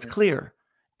now it's 100%. clear.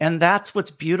 And that's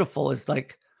what's beautiful, is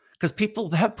like, because people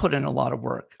have put in a lot of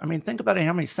work. I mean, think about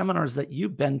how many seminars that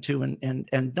you've been to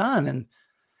and done.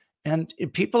 And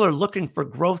people are looking for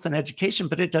growth and education,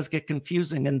 but it does get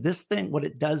confusing. And this thing, what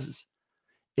it does is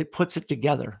it puts it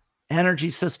together: energy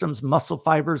systems, muscle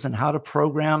fibers, and how to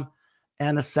program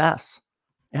and assess.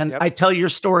 And Yep. I tell your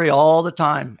story all the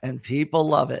time, and people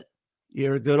love it.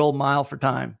 You're a good old mile for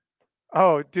time.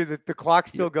 Oh, dude, the clock's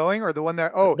Yeah. still going, or the one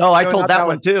that? Oh, No, I no, told not that that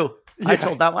one. one too. I Yeah.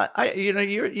 told that one.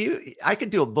 I could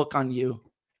do a book on you.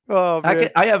 Oh man,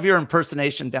 I have your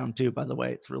impersonation down too, by the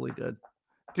way. It's really good.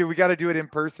 dude, we got to do it in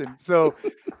person. So,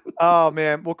 oh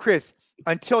man. Well, Chris,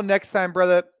 until next time,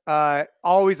 brother.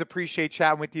 Always appreciate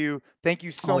chatting with you. Thank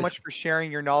you so Always. much for sharing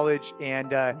your knowledge, and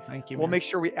Thank you, we'll man. make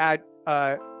sure we add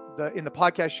the in the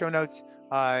podcast show notes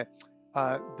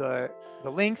the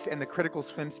links and the critical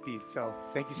swim speed. So,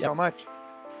 thank you so Yep. much.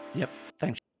 Yep.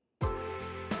 Thanks.